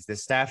things. The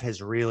staff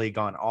has really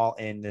gone all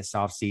in this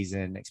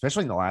offseason,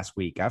 especially in the last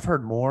week. I've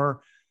heard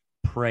more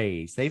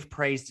praise. They've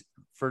praised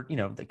for,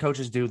 the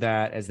coaches do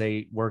that as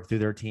they work through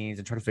their teams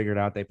and try to figure it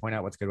out. They point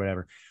out what's good,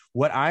 whatever.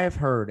 What I have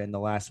heard in the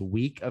last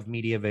week of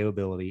media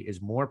availability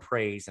is more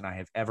praise than I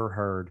have ever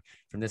heard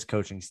from this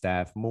coaching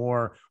staff.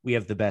 More, we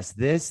have the best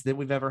that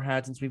we've ever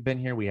had since we've been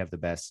here. We have the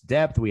best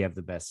depth. We have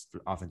the best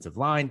offensive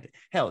line.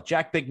 Hell,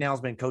 Jack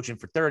Bignell's been coaching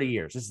for 30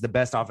 years. This is the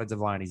best offensive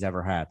line he's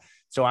ever had.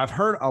 So I've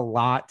heard a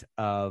lot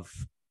of,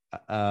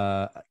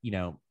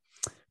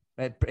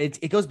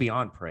 it goes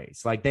beyond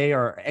praise. Like, they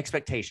are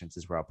expectations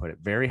is where I'll put it.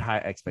 Very high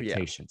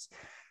expectations. Yeah.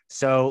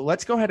 So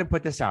let's go ahead and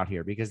put this out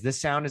here, because this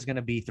sound is going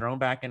to be thrown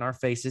back in our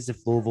faces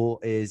if Louisville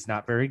is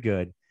not very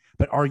good.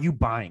 But are you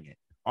buying it?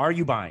 Are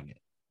you buying it?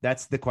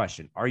 That's the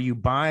question. Are you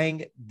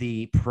buying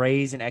the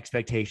praise and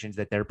expectations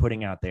that they're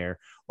putting out there?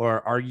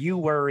 Or are you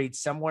worried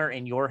somewhere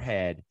in your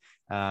head,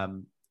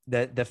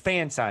 the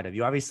fan side of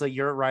you? Obviously,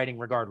 you're writing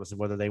regardless of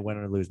whether they win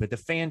or lose. But the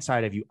fan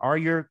side of you, are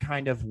you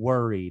kind of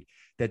worried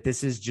that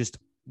this is just,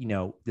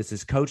 this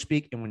is coach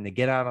speak, and when they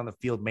get out on the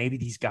field, maybe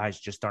these guys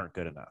just aren't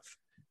good enough?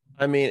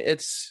 I mean,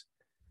 it's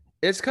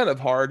kind of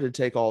hard to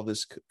take all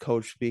this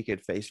coach speak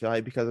at face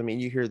value, because,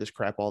 you hear this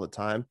crap all the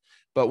time.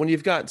 But when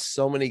you've got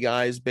so many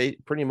guys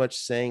pretty much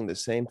saying the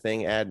same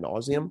thing ad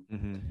nauseum,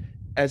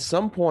 at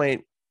some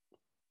point,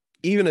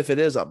 even if it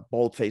is a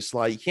bold-faced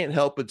lie, you can't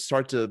help but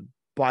start to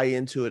buy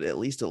into it at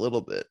least a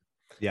little bit.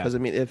 Yeah. Because,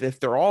 if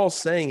they're all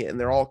saying it and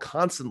they're all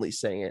constantly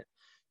saying it,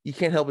 you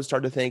can't help but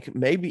start to think,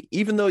 maybe,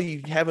 even though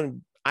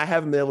I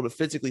haven't been able to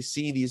physically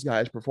see these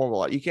guys perform a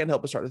lot, you can't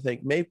help but start to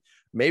think maybe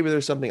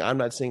there's something I'm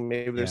not seeing.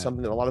 Maybe there's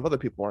something that a lot of other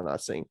people are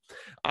not seeing.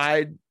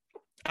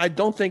 I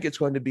don't think it's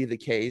going to be the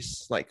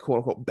case, like, quote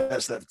unquote,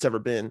 best that's ever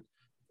been,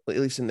 at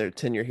least in their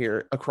tenure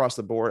here across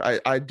the board.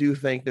 I do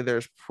think that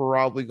there's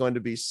probably going to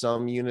be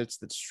some units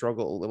that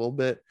struggle a little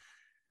bit.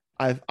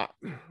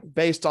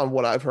 Based on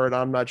what I've heard,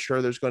 I'm not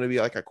sure there's going to be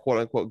like a quote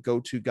unquote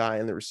go-to guy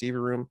in the receiver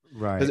room.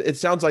 Right. Because it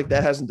sounds like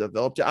that hasn't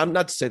developed yet. I'm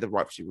not to say the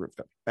wide receiver room's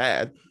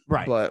bad.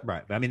 Right. But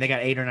they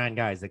got 8 or 9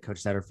 guys that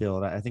coach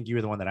Satterfield. I think you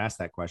were the one that asked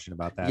that question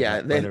about that.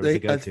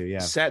 Yeah.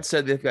 Sat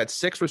said they've got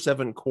 6 or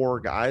 7 core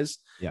guys.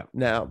 Yeah.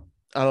 Now,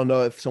 I don't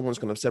know if someone's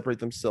going to separate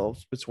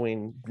themselves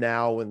between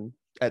now and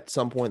at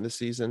some point in the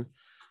season.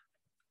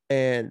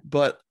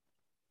 But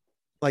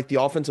like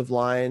the offensive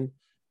line,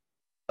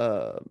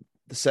 the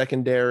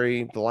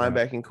secondary, the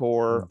linebacking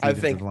core, I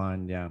think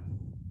line,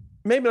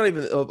 maybe not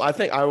even. I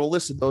think I will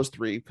list those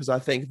 3 because I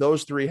think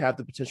those 3 have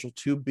the potential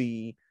to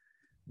be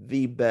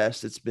the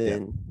best it's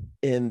been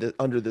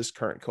under this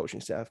current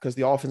coaching staff, because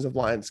the offensive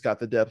line's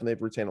got the depth and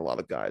they've retained a lot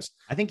of guys.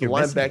 I think the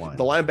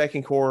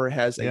linebacking core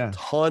has a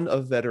ton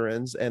of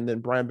veterans, and then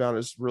Brian Brown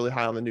is really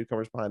high on the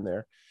newcomers behind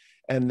there.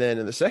 And then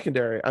in the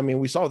secondary, I mean,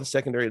 we saw what the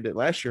secondary did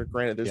last year.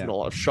 Granted, there's been a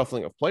lot of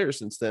shuffling of players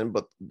since then,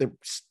 but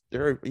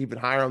they're even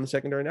higher on the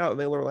secondary now than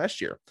they were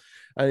last year.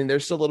 I mean,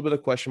 there's still a little bit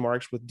of question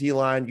marks with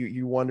D-line.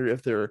 You wonder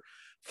if they're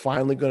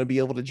finally going to be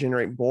able to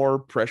generate more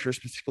pressure,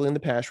 specifically in the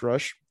pass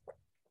rush.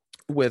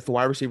 With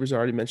wide receivers, I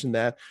already mentioned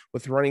that.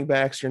 With running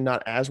backs, you're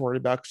not as worried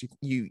about, because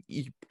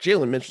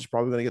Jalen Mitchell's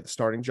probably going to get the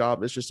starting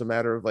job. It's just a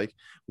matter of like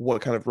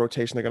what kind of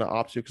rotation they're going to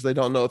opt to, because they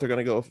don't know if they're going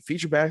to go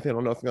feature back. They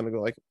don't know if they're going to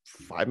go like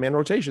 5-man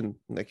rotation.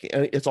 Like,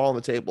 it's all on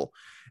the table.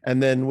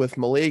 And then with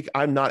Malik,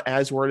 I'm not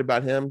as worried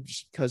about him,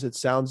 just because it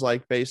sounds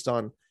like, based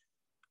on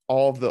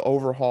all of the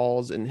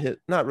overhauls and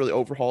not really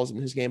overhauls in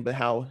his game, but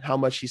how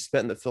much he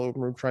spent in the film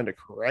room trying to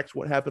correct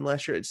what happened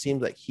last year. It seems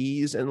like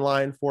he's in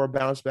line for a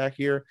bounce back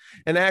here.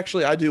 And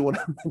actually, I do want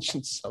to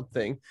mention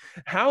something.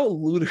 How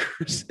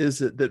ludicrous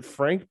is it that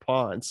Frank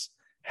Ponce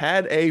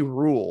had a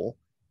rule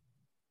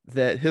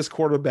that his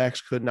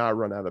quarterbacks could not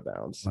run out of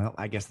bounds? Well,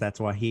 I guess that's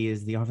why he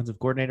is the offensive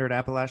coordinator at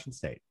Appalachian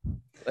State.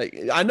 Like,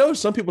 I know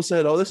some people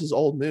said, "Oh, this is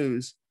old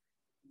news,"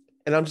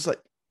 and I'm just like,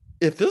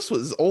 if this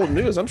was old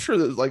news, I'm sure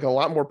that like a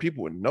lot more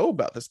people would know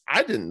about this.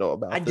 I didn't know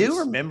about this. I do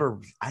remember,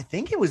 I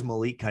think it was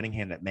Malik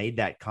Cunningham that made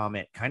that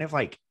comment, kind of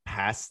like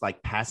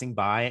passing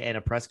by in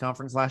a press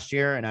conference last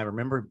year. And I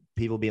remember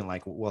people being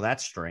like, well,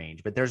 that's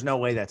strange, but there's no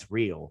way that's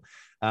real.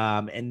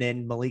 And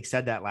then Malik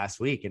said that last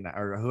week,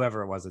 or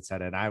whoever it was that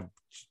said it. And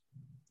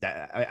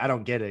I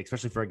don't get it,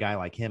 especially for a guy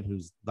like him,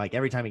 who's like,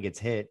 every time he gets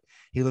hit,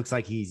 he looks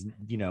like he's,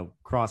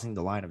 crossing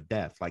the line of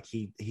death. Like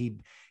he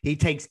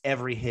takes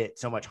every hit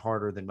so much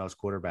harder than most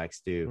quarterbacks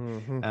do.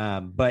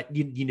 Mm-hmm. But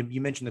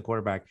you mentioned the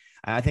quarterback.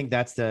 I think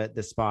that's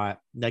the spot.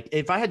 Like,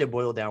 if I had to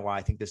boil down why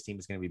I think this team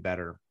is going to be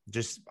better,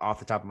 just off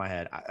the top of my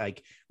head,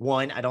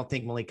 I don't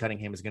think Malik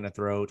Cunningham is going to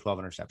throw 12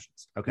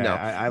 interceptions. Okay. No,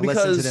 I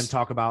listen to them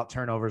talk about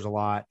turnovers a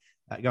lot.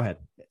 Go ahead.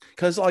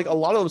 Because like a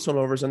lot of those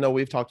turnovers, I know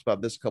we've talked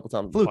about this a couple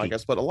times on the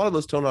podcast, but a lot of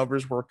those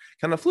turnovers were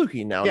kind of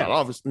fluky. Now,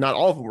 not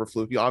all of them were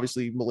fluky.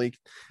 Obviously, Malik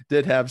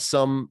did have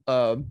some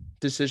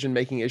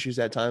decision-making issues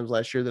at times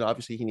last year that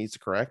obviously he needs to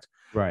correct.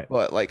 Right.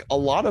 But like a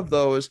lot of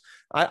those,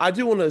 I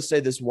do want to say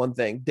this one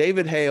thing.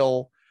 David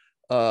Hale,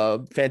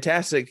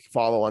 fantastic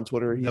follow on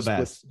Twitter.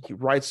 He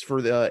writes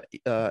for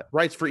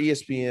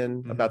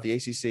ESPN about the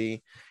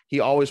ACC.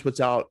 He always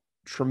puts out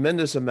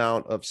tremendous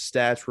amount of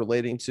stats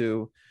relating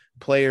to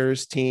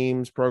players,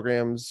 teams,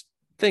 programs,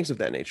 things of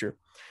that nature.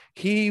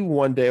 He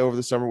one day over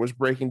the summer was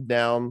breaking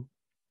down,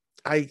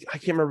 I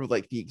can't remember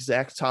like the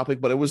exact topic,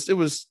 but it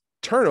was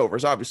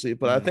turnovers, obviously,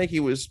 but I think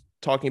he was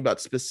talking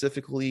about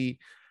specifically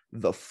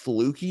the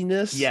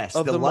flukiness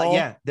of the ball.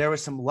 Yeah, there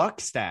was some luck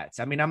stats.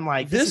 I mean, I'm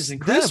like, this is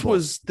incredible.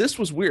 This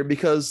was weird,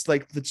 because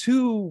like the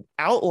two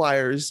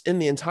outliers in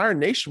the entire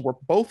nation were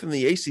both in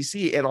the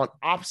ACC and on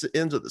opposite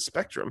ends of the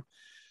spectrum.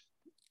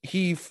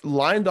 He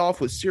lined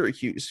off with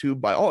Syracuse, who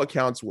by all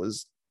accounts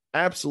was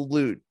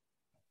absolute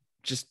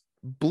just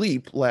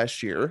bleep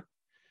last year,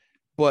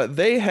 but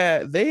they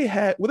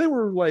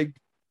were like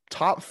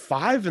top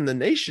 5 in the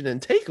nation in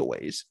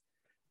takeaways.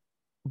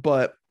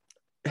 But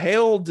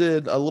Hale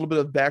did a little bit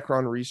of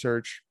background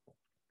research,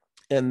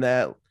 and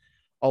that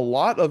a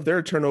lot of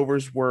their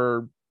turnovers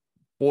were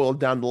boiled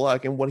down to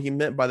luck. And what he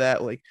meant by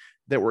that, like,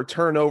 there were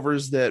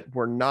turnovers that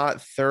were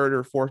not third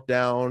or fourth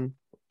down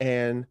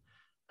and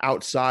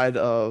outside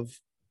of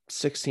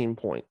 16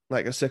 point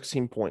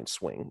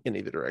swing in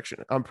either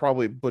direction. I'm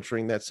probably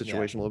butchering that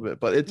situation a little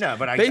bit, but it's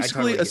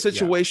basically a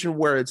situation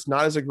where it's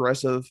not as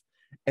aggressive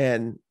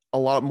and a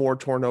lot more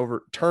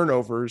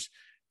turnovers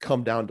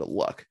come down to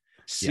luck.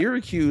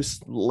 Syracuse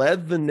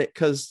led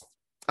because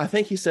I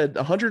think he said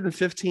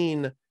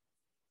 115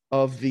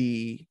 of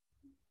the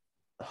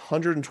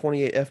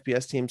 128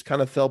 FBS teams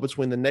kind of fell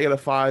between the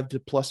 -5 to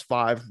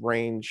 +5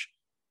 range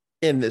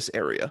in this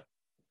area.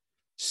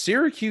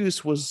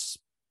 Syracuse was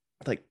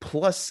like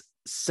 +7,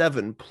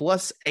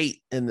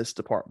 +8 in this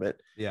department.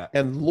 Yeah.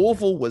 And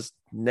Louisville was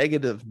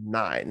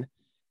 -9.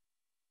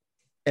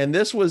 And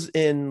this was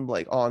in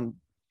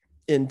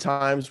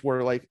times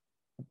where like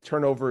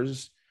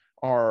turnovers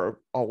are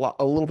a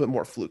little bit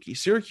more fluky.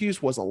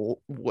 Syracuse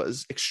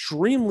was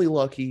extremely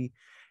lucky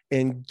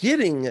in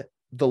getting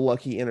the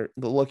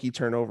lucky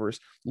turnovers.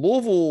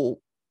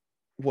 Louisville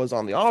was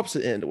on the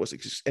opposite end. It was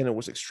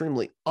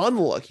extremely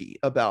unlucky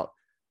about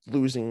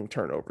losing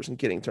turnovers and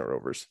getting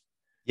turnovers.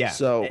 Yeah.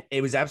 So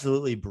it was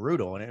absolutely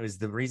brutal. And it was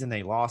the reason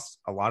they lost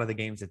a lot of the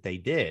games that they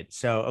did.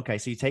 So, okay.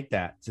 So you take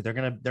that. So they're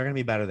going to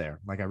be better there.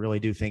 Like, I really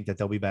do think that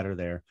they'll be better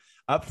there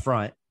up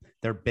front.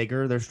 They're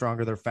bigger, they're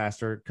stronger, they're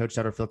faster. Coach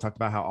Satterfield talked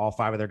about how all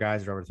 5 of their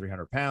guys are over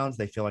 300 pounds.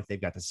 They feel like they've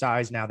got the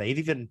size now. They've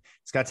even,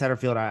 Scott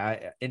Satterfield,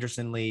 I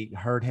interestingly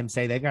heard him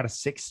say they've got a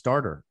 6th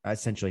starter.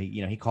 Essentially,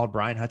 he called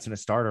Brian Hudson a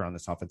starter on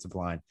this offensive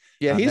line.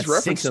 Yeah, he's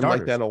referenced him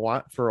like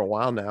that for a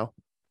while now.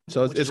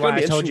 So it's going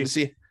to be interesting to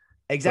see.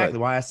 Exactly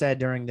why I said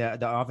during the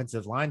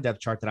offensive line depth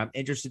chart that I'm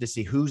interested to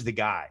see who's the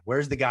guy.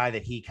 Where's the guy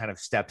that he kind of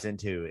steps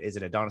into? Is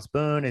it Adonis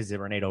Boone? Is it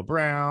Renato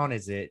Brown?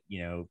 Is it,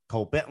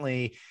 Cole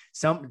Bentley?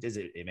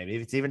 Maybe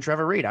it's even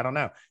Trevor Reed? I don't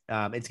know.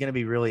 It's going to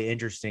be really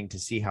interesting to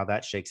see how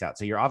that shakes out.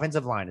 So your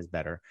offensive line is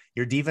better.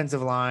 Your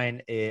defensive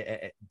line,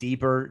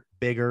 deeper,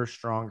 bigger,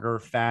 stronger,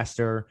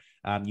 faster.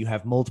 You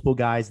have multiple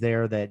guys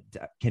there that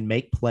can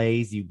make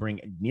plays. You bring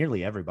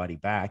nearly everybody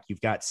back.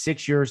 You've got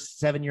 6-year,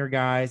 7-year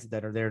guys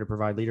that are there to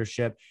provide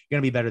leadership. You're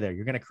going to be better there.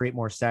 You're going to create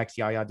more sacks.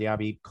 Yaya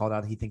Diaby called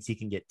out he thinks he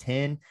can get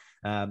 10.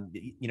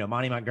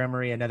 Monty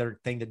Montgomery, another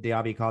thing that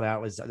Diaby called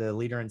out was the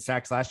leader in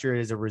sacks last year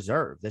is a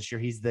reserve. This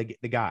year, he's the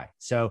guy.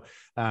 So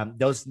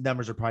those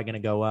numbers are probably going to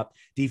go up.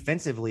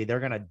 Defensively, they're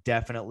going to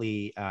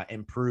definitely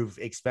improve,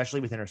 especially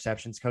with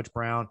interceptions. Coach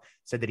Brown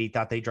said that he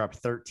thought they dropped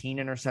 13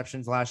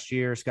 interceptions last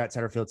year. Scott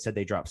Satterfield said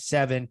they dropped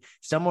 7,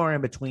 somewhere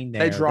in between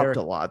there. They dropped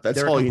a lot.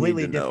 That's all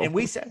completely you need to know. And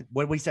we said,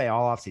 what did we say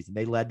all offseason?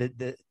 They led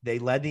the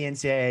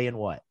NCAA in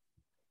what?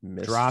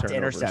 Dropped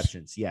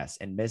interceptions, yes,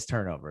 and missed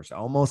turnovers,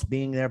 almost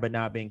being there but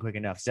not being quick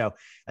enough. So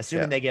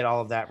assuming they get all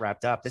of that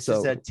wrapped up, this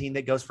is a team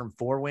that goes from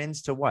 4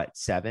 wins to what,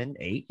 7,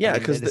 8? Yeah,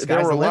 because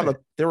there were a lot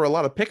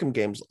of pick'em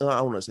games. I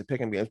don't want to say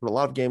pick'em games, but a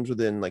lot of games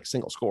within like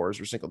single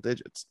scores or single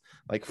digits.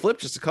 Like flip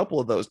just a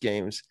couple of those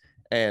games,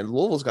 and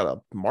Louisville's got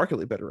a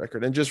markedly better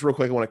record. And just real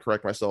quick, I want to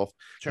correct myself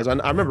because I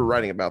remember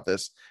writing about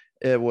this.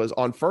 It was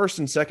on first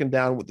and second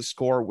down with the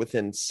score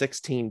within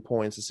 16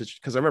 points.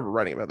 Because I remember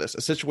writing about this,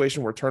 a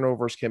situation where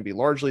turnovers can be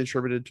largely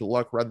attributed to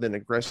luck rather than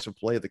aggressive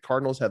play. The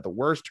Cardinals had the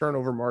worst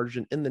turnover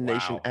margin in the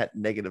nation at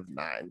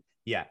 -9.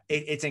 Yeah,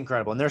 it's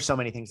incredible. And there's so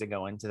many things that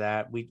go into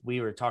that.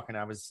 We were talking,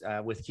 I was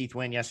with Keith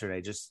Wynn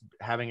yesterday, just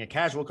having a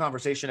casual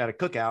conversation at a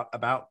cookout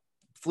about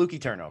fluky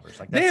turnovers.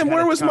 Like, damn,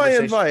 where was my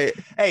invite?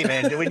 Hey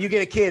man, when you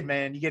get a kid,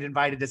 man, you get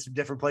invited to some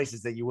different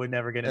places that you would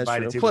never get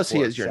invited to. Plus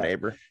before. He is your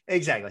neighbor.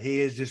 Exactly.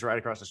 He is just right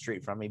across the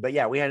street from me. But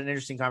yeah, we had an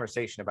interesting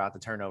conversation about the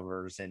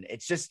turnovers, and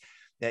it's just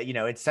that,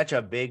 it's such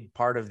a big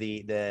part of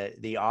the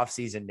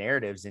offseason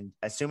narratives, and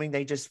assuming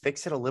they just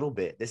fix it a little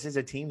bit. This is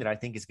a team that I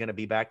think is going to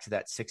be back to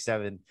that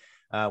 6-7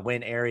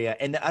 win area.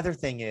 And the other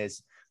thing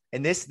is,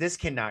 and this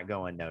cannot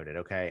go unnoted,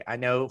 okay? I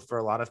know for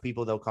a lot of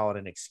people, they'll call it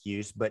an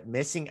excuse, but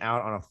missing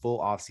out on a full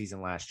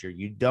offseason last year,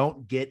 you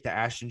don't get the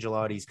Ashton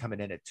Gelati's coming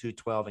in at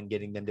 212 and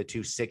getting them to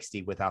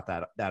 260 without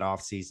that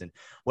offseason.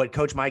 What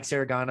Coach Mike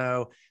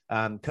Saragano,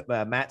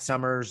 Matt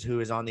Summers, who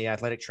is on the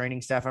athletic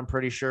training staff, I'm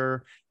pretty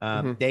sure,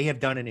 they have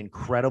done an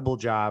incredible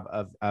job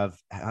of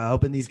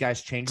helping these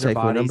guys change their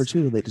bodies. Number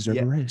 2, they deserve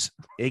a raise.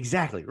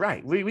 Exactly,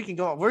 right. We can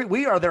go,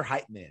 we are their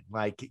hype men.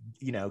 Like,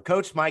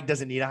 Coach Mike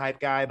doesn't need a hype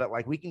guy, but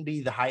like we can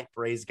be the hype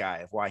raise guy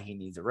of why he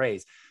needs a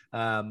raise.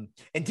 And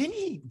didn't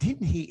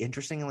he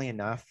interestingly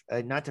enough,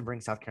 not to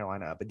bring South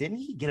Carolina up, but didn't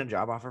he get a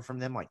job offer from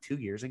them like 2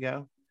 years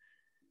ago?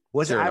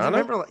 I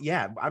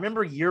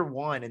remember year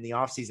 1 in the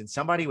offseason,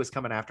 somebody was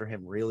coming after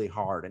him really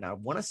hard, and I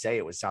want to say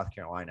it was South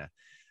Carolina.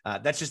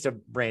 That's just a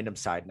random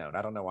side note.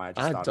 I don't know why I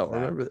just thought of that.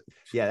 Remember that.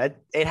 Yeah,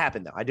 it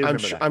happened though. I do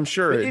remember that. I'm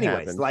sure it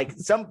happened. Like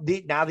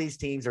now these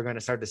teams are going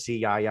to start to see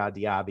Yaya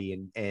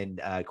Diaby and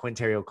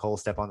Quinterio Cole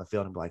step on the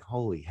field and be like,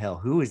 holy hell,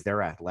 who is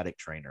their athletic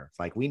trainer? It's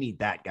like, we need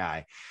that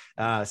guy.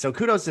 So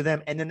kudos to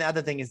them. And then the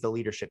other thing is the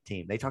leadership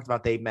team. They talked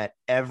about they met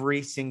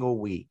every single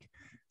week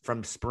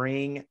from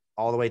spring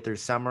all the way through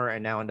summer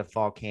and now into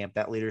fall camp.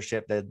 That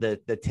leadership,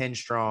 the 10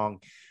 strong.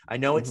 I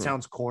know it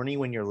sounds corny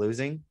when you're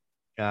losing,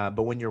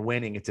 but when you're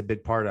winning, it's a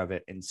big part of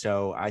it. And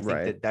so I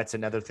think that's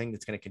another thing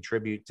that's going to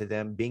contribute to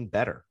them being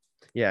better.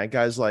 Yeah,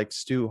 guys like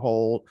Stu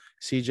Holt,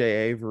 CJ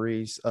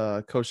Avery,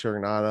 Coach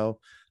Serginato,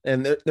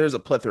 and there's a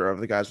plethora of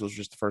the guys. Was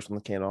just the first one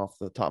that came off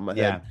the top of my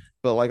head.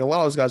 But like a lot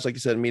of those guys, like you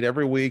said, meet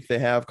every week. They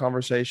have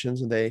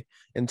conversations, and they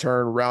in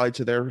turn rally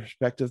to their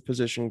respective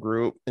position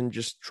group and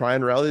just try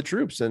and rally the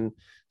troops. And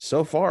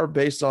so far,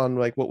 based on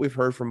like what we've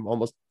heard from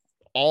almost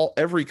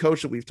every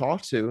coach that we've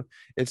talked to,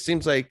 it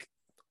seems like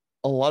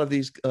a lot of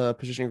these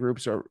position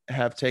groups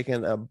have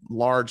taken a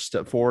large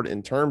step forward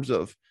in terms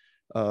of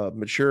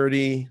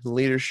maturity,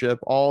 leadership,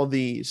 all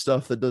the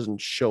stuff that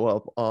doesn't show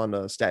up on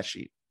a stat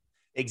sheet.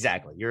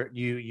 Exactly.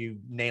 You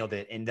nailed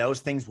it. And those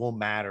things will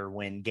matter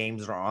when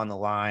games are on the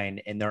line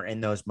and they're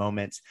in those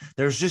moments.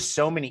 There's just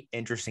so many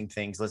interesting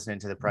things listening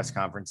to the press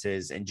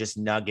conferences and just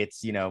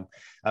nuggets,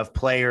 of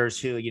players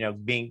who,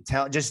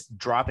 just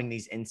dropping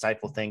these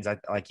insightful things.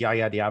 Like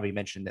Yaya Diaby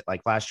mentioned that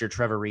like last year,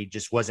 Trevor Reed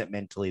just wasn't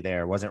mentally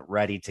there, wasn't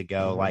ready to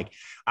go. Like,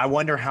 I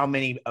wonder how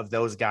many of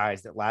those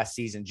guys that last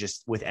season,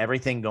 just with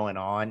everything going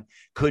on,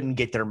 couldn't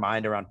get their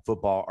mind around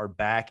football are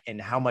back, and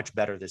how much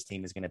better this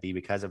team is going to be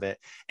because of it.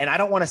 And I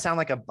don't want to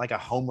sound like a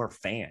Homer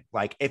fan.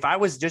 Like if I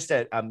was just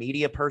a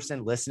media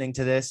person listening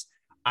to this,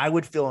 I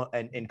would feel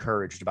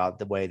encouraged about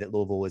the way that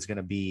Louisville is going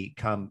to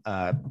become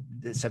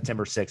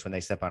September 6th when they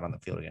step out on the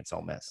field against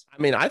Ole Miss.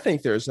 I mean, I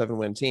think they're a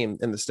 7-win team,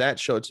 and the stats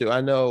show too.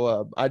 I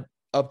know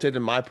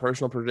updated my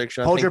personal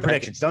prediction. Hold your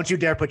predictions. Don't you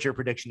dare put your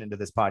prediction into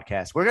this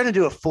podcast. We're going to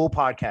do a full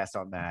podcast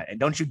on that. And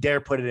don't you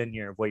dare put it in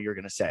here of what you're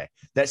going to say.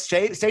 That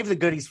save the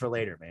goodies for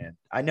later, man.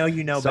 I know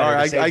you know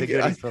better to save the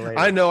goodies for later.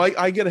 I know.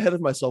 I get ahead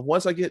of myself.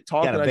 Once I get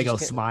talking, you got a big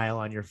old smile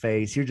on your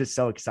face. You're just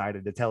so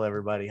excited to tell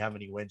everybody how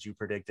many wins you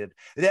predicted.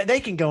 They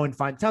can go and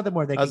tell them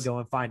where they can go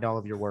and find all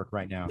of your work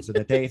right now so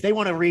that if they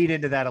want to read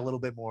into that a little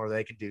bit more,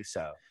 they can do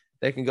so.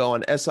 They can go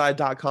on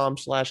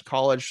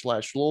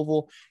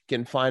si.com/college/Louisville. You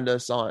can find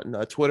us on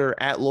Twitter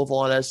at Louisville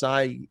on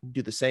SI. You can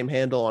do the same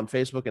handle on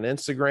Facebook and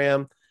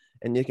Instagram.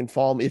 And you can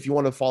follow me. If you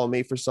want to follow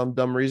me for some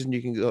dumb reason,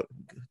 you can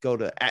go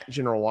to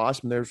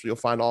 @GeneralWasp, and there's you'll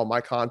find all my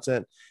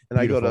content. And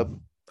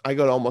Beautiful. I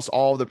go to almost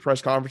all of the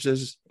press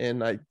conferences,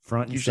 and I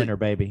front and center,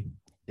 baby.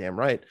 Damn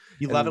right.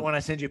 You love it when I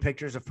send you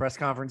pictures of press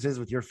conferences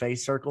with your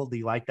face circled. Do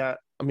you like that?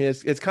 I mean,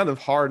 it's kind of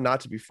hard not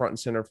to be front and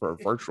center for a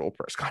virtual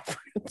press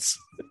conference.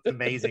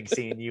 Amazing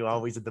seeing you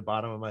always at the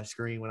bottom of my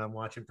screen when I'm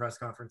watching press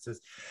conferences.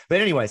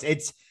 But anyways,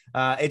 it's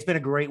been a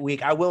great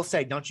week. I will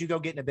say, don't you go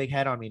getting a big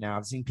head on me now.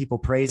 I've seen people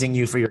praising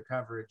you for your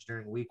coverage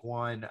during week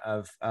one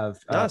of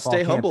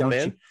stay humble,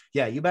 man.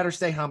 You better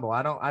stay humble.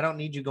 I don't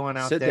need you going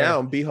out Sit there. Sit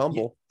down, be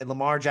humble.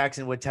 Lamar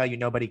Jackson would tell you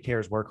nobody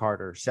cares, work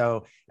harder.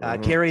 So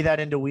carry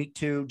that into week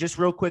two. Just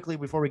real quickly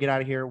before we get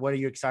out of here, what are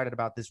you excited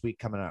about this week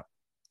coming up?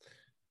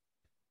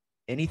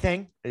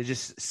 Anything? It's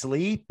just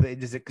sleep.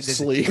 Does it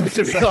sleep?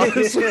 To be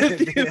honest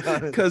with you,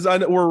 because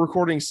we're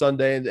recording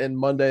Sunday and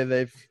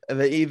Monday.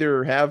 They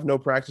either have no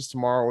practice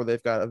tomorrow or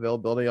they've got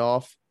availability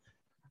off.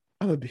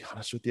 I'm gonna be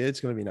honest with you. It's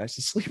gonna be nice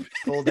to sleep.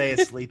 Full day of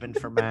sleeping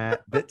for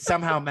Matt. But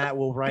somehow Matt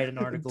will write an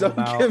article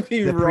about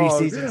the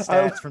preseason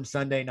stats from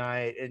Sunday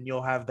night, and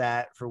you'll have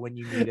that for when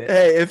you need it.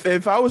 Hey,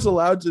 if I was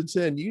allowed to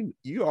attend,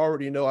 you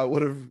already know I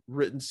would have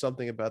written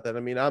something about that. I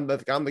mean, I'm the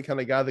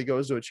kind of guy that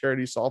goes to a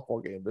charity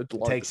softball game to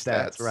take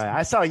stats. Right.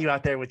 I saw you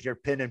out there with your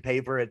pen and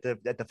paper at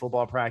the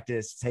football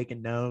practice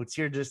taking notes.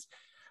 You're just.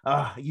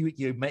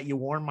 You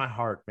warmed my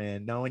heart,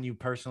 man, knowing you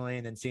personally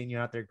and then seeing you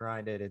out there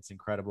grind it. It's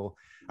incredible.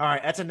 All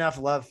right. That's enough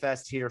love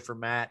fest here for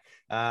Matt.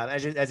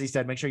 As he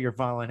said, make sure you're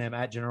following him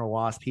at General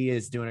Wasp. He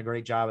is doing a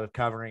great job of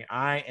covering.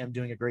 I am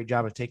doing a great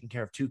job of taking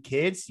care of two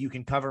kids. You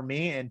can cover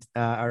me and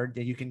or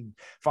you can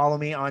follow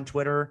me on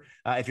Twitter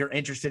if you're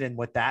interested in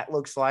what that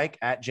looks like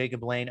at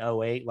Jacob Lane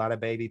 08. A lot of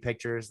baby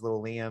pictures.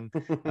 Little Liam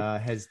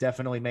has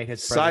definitely made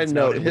his presence. Side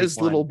note, his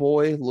little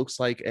boy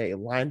looks like a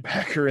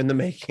linebacker in the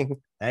making.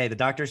 Hey, the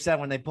doctor said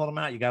when they pulled him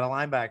out, you got a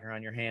linebacker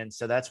on your hands.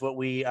 So that's what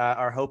we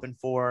are hoping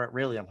for.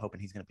 Really, I'm hoping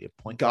he's going to be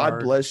a point guard.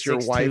 God bless your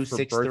wife for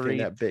birthing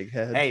that big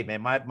head. Hey,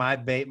 man,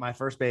 my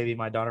first baby,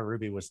 my daughter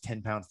Ruby, was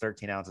 10 pounds,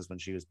 13 ounces when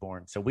she was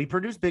born. So we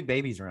produce big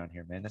babies around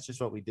here, man. That's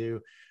just what we do.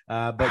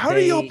 But how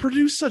do y'all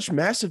produce such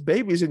massive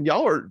babies? And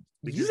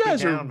you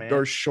guys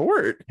are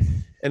short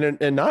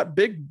and not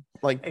big.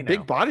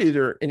 Big bodied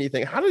or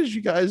anything. How did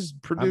you guys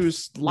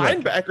produce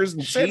linebackers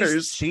and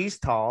centers? She's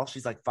tall.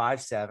 She's like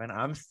 5'7".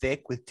 I'm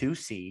thick with 2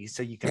 C's.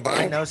 So you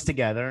combine those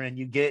together and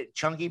you get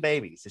chunky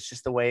babies. It's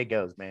just the way it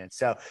goes, man.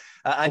 So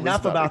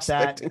enough about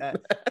that.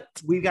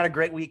 We've got a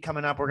great week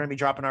coming up. We're going to be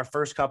dropping our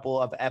first couple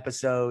of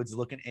episodes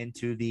looking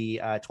into the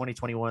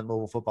 2021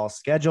 Louisville football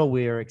schedule.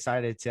 We are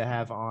excited to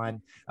have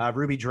on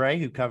Ruby Dre,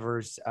 who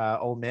covers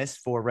Ole Miss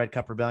for Red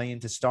Cup Rebellion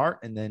to start.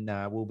 And then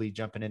we'll be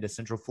jumping into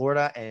Central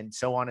Florida and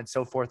so on and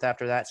so forth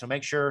after that. So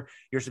make sure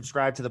you're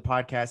subscribed to the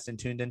podcast and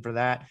tuned in for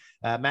that.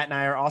 Matt and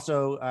I are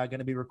also going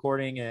to be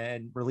recording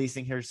and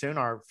releasing here soon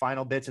our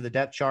final bits of the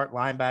depth chart: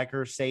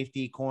 linebacker,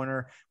 safety,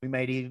 corner. We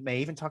may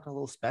even talk a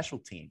little special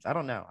teams. I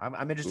don't know.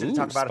 I'm interested to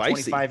talk about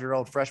spicy. A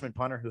 25-year-old freshman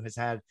punter who has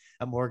had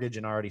a mortgage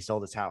and already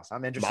sold his house.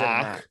 I'm interested in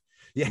that.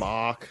 Yeah.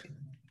 Mock.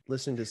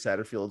 Listening to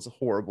Satterfield's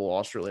horrible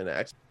Australian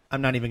accent.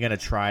 I'm not even going to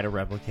try to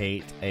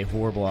replicate a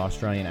horrible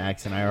Australian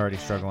accent. I already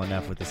struggle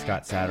enough with the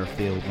Scott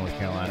Satterfield, North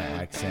Carolina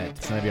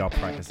accent. So maybe I'll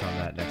practice on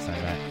that next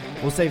time,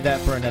 Matt. We'll save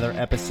that for another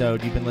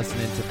episode. You've been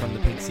listening to From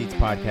the Pink Seats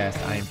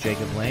podcast. I am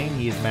Jacob Lane.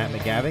 He is Matt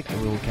McGavick,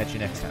 and we will catch you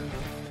next time.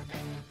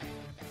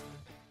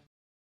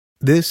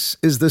 This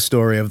is the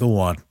story of the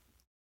one.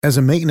 As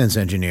a maintenance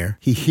engineer,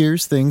 he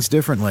hears things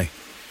differently.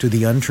 To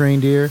the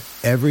untrained ear,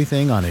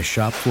 everything on his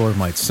shop floor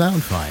might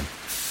sound fine,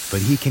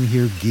 but he can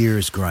hear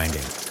gears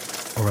grinding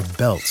or a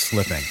belt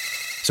slipping.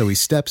 So he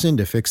steps in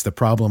to fix the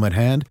problem at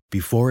hand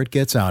before it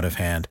gets out of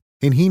hand.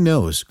 And he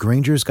knows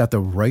Grainger's got the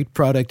right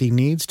product he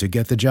needs to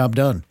get the job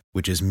done,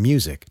 which is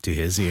music to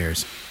his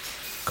ears.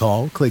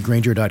 Call, click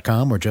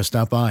Grainger.com, or just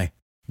stop by.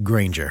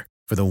 Grainger,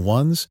 for the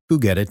ones who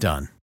get it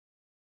done.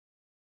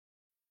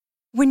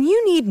 When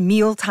you need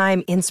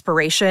mealtime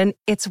inspiration,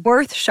 it's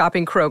worth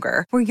shopping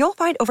Kroger, where you'll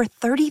find over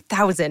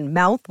 30,000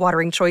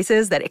 mouth-watering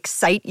choices that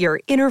excite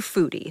your inner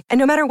foodie. And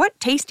no matter what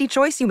tasty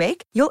choice you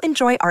make, you'll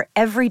enjoy our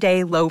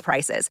everyday low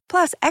prices,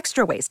 plus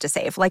extra ways to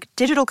save, like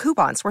digital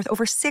coupons worth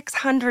over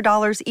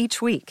 $600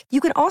 each week. You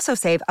can also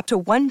save up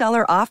to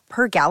 $1 off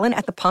per gallon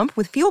at the pump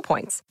with fuel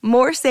points.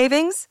 More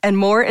savings and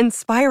more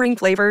inspiring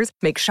flavors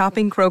make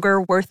shopping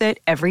Kroger worth it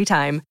every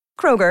time.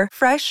 Kroger,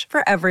 fresh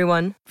for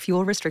everyone.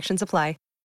 Fuel restrictions apply.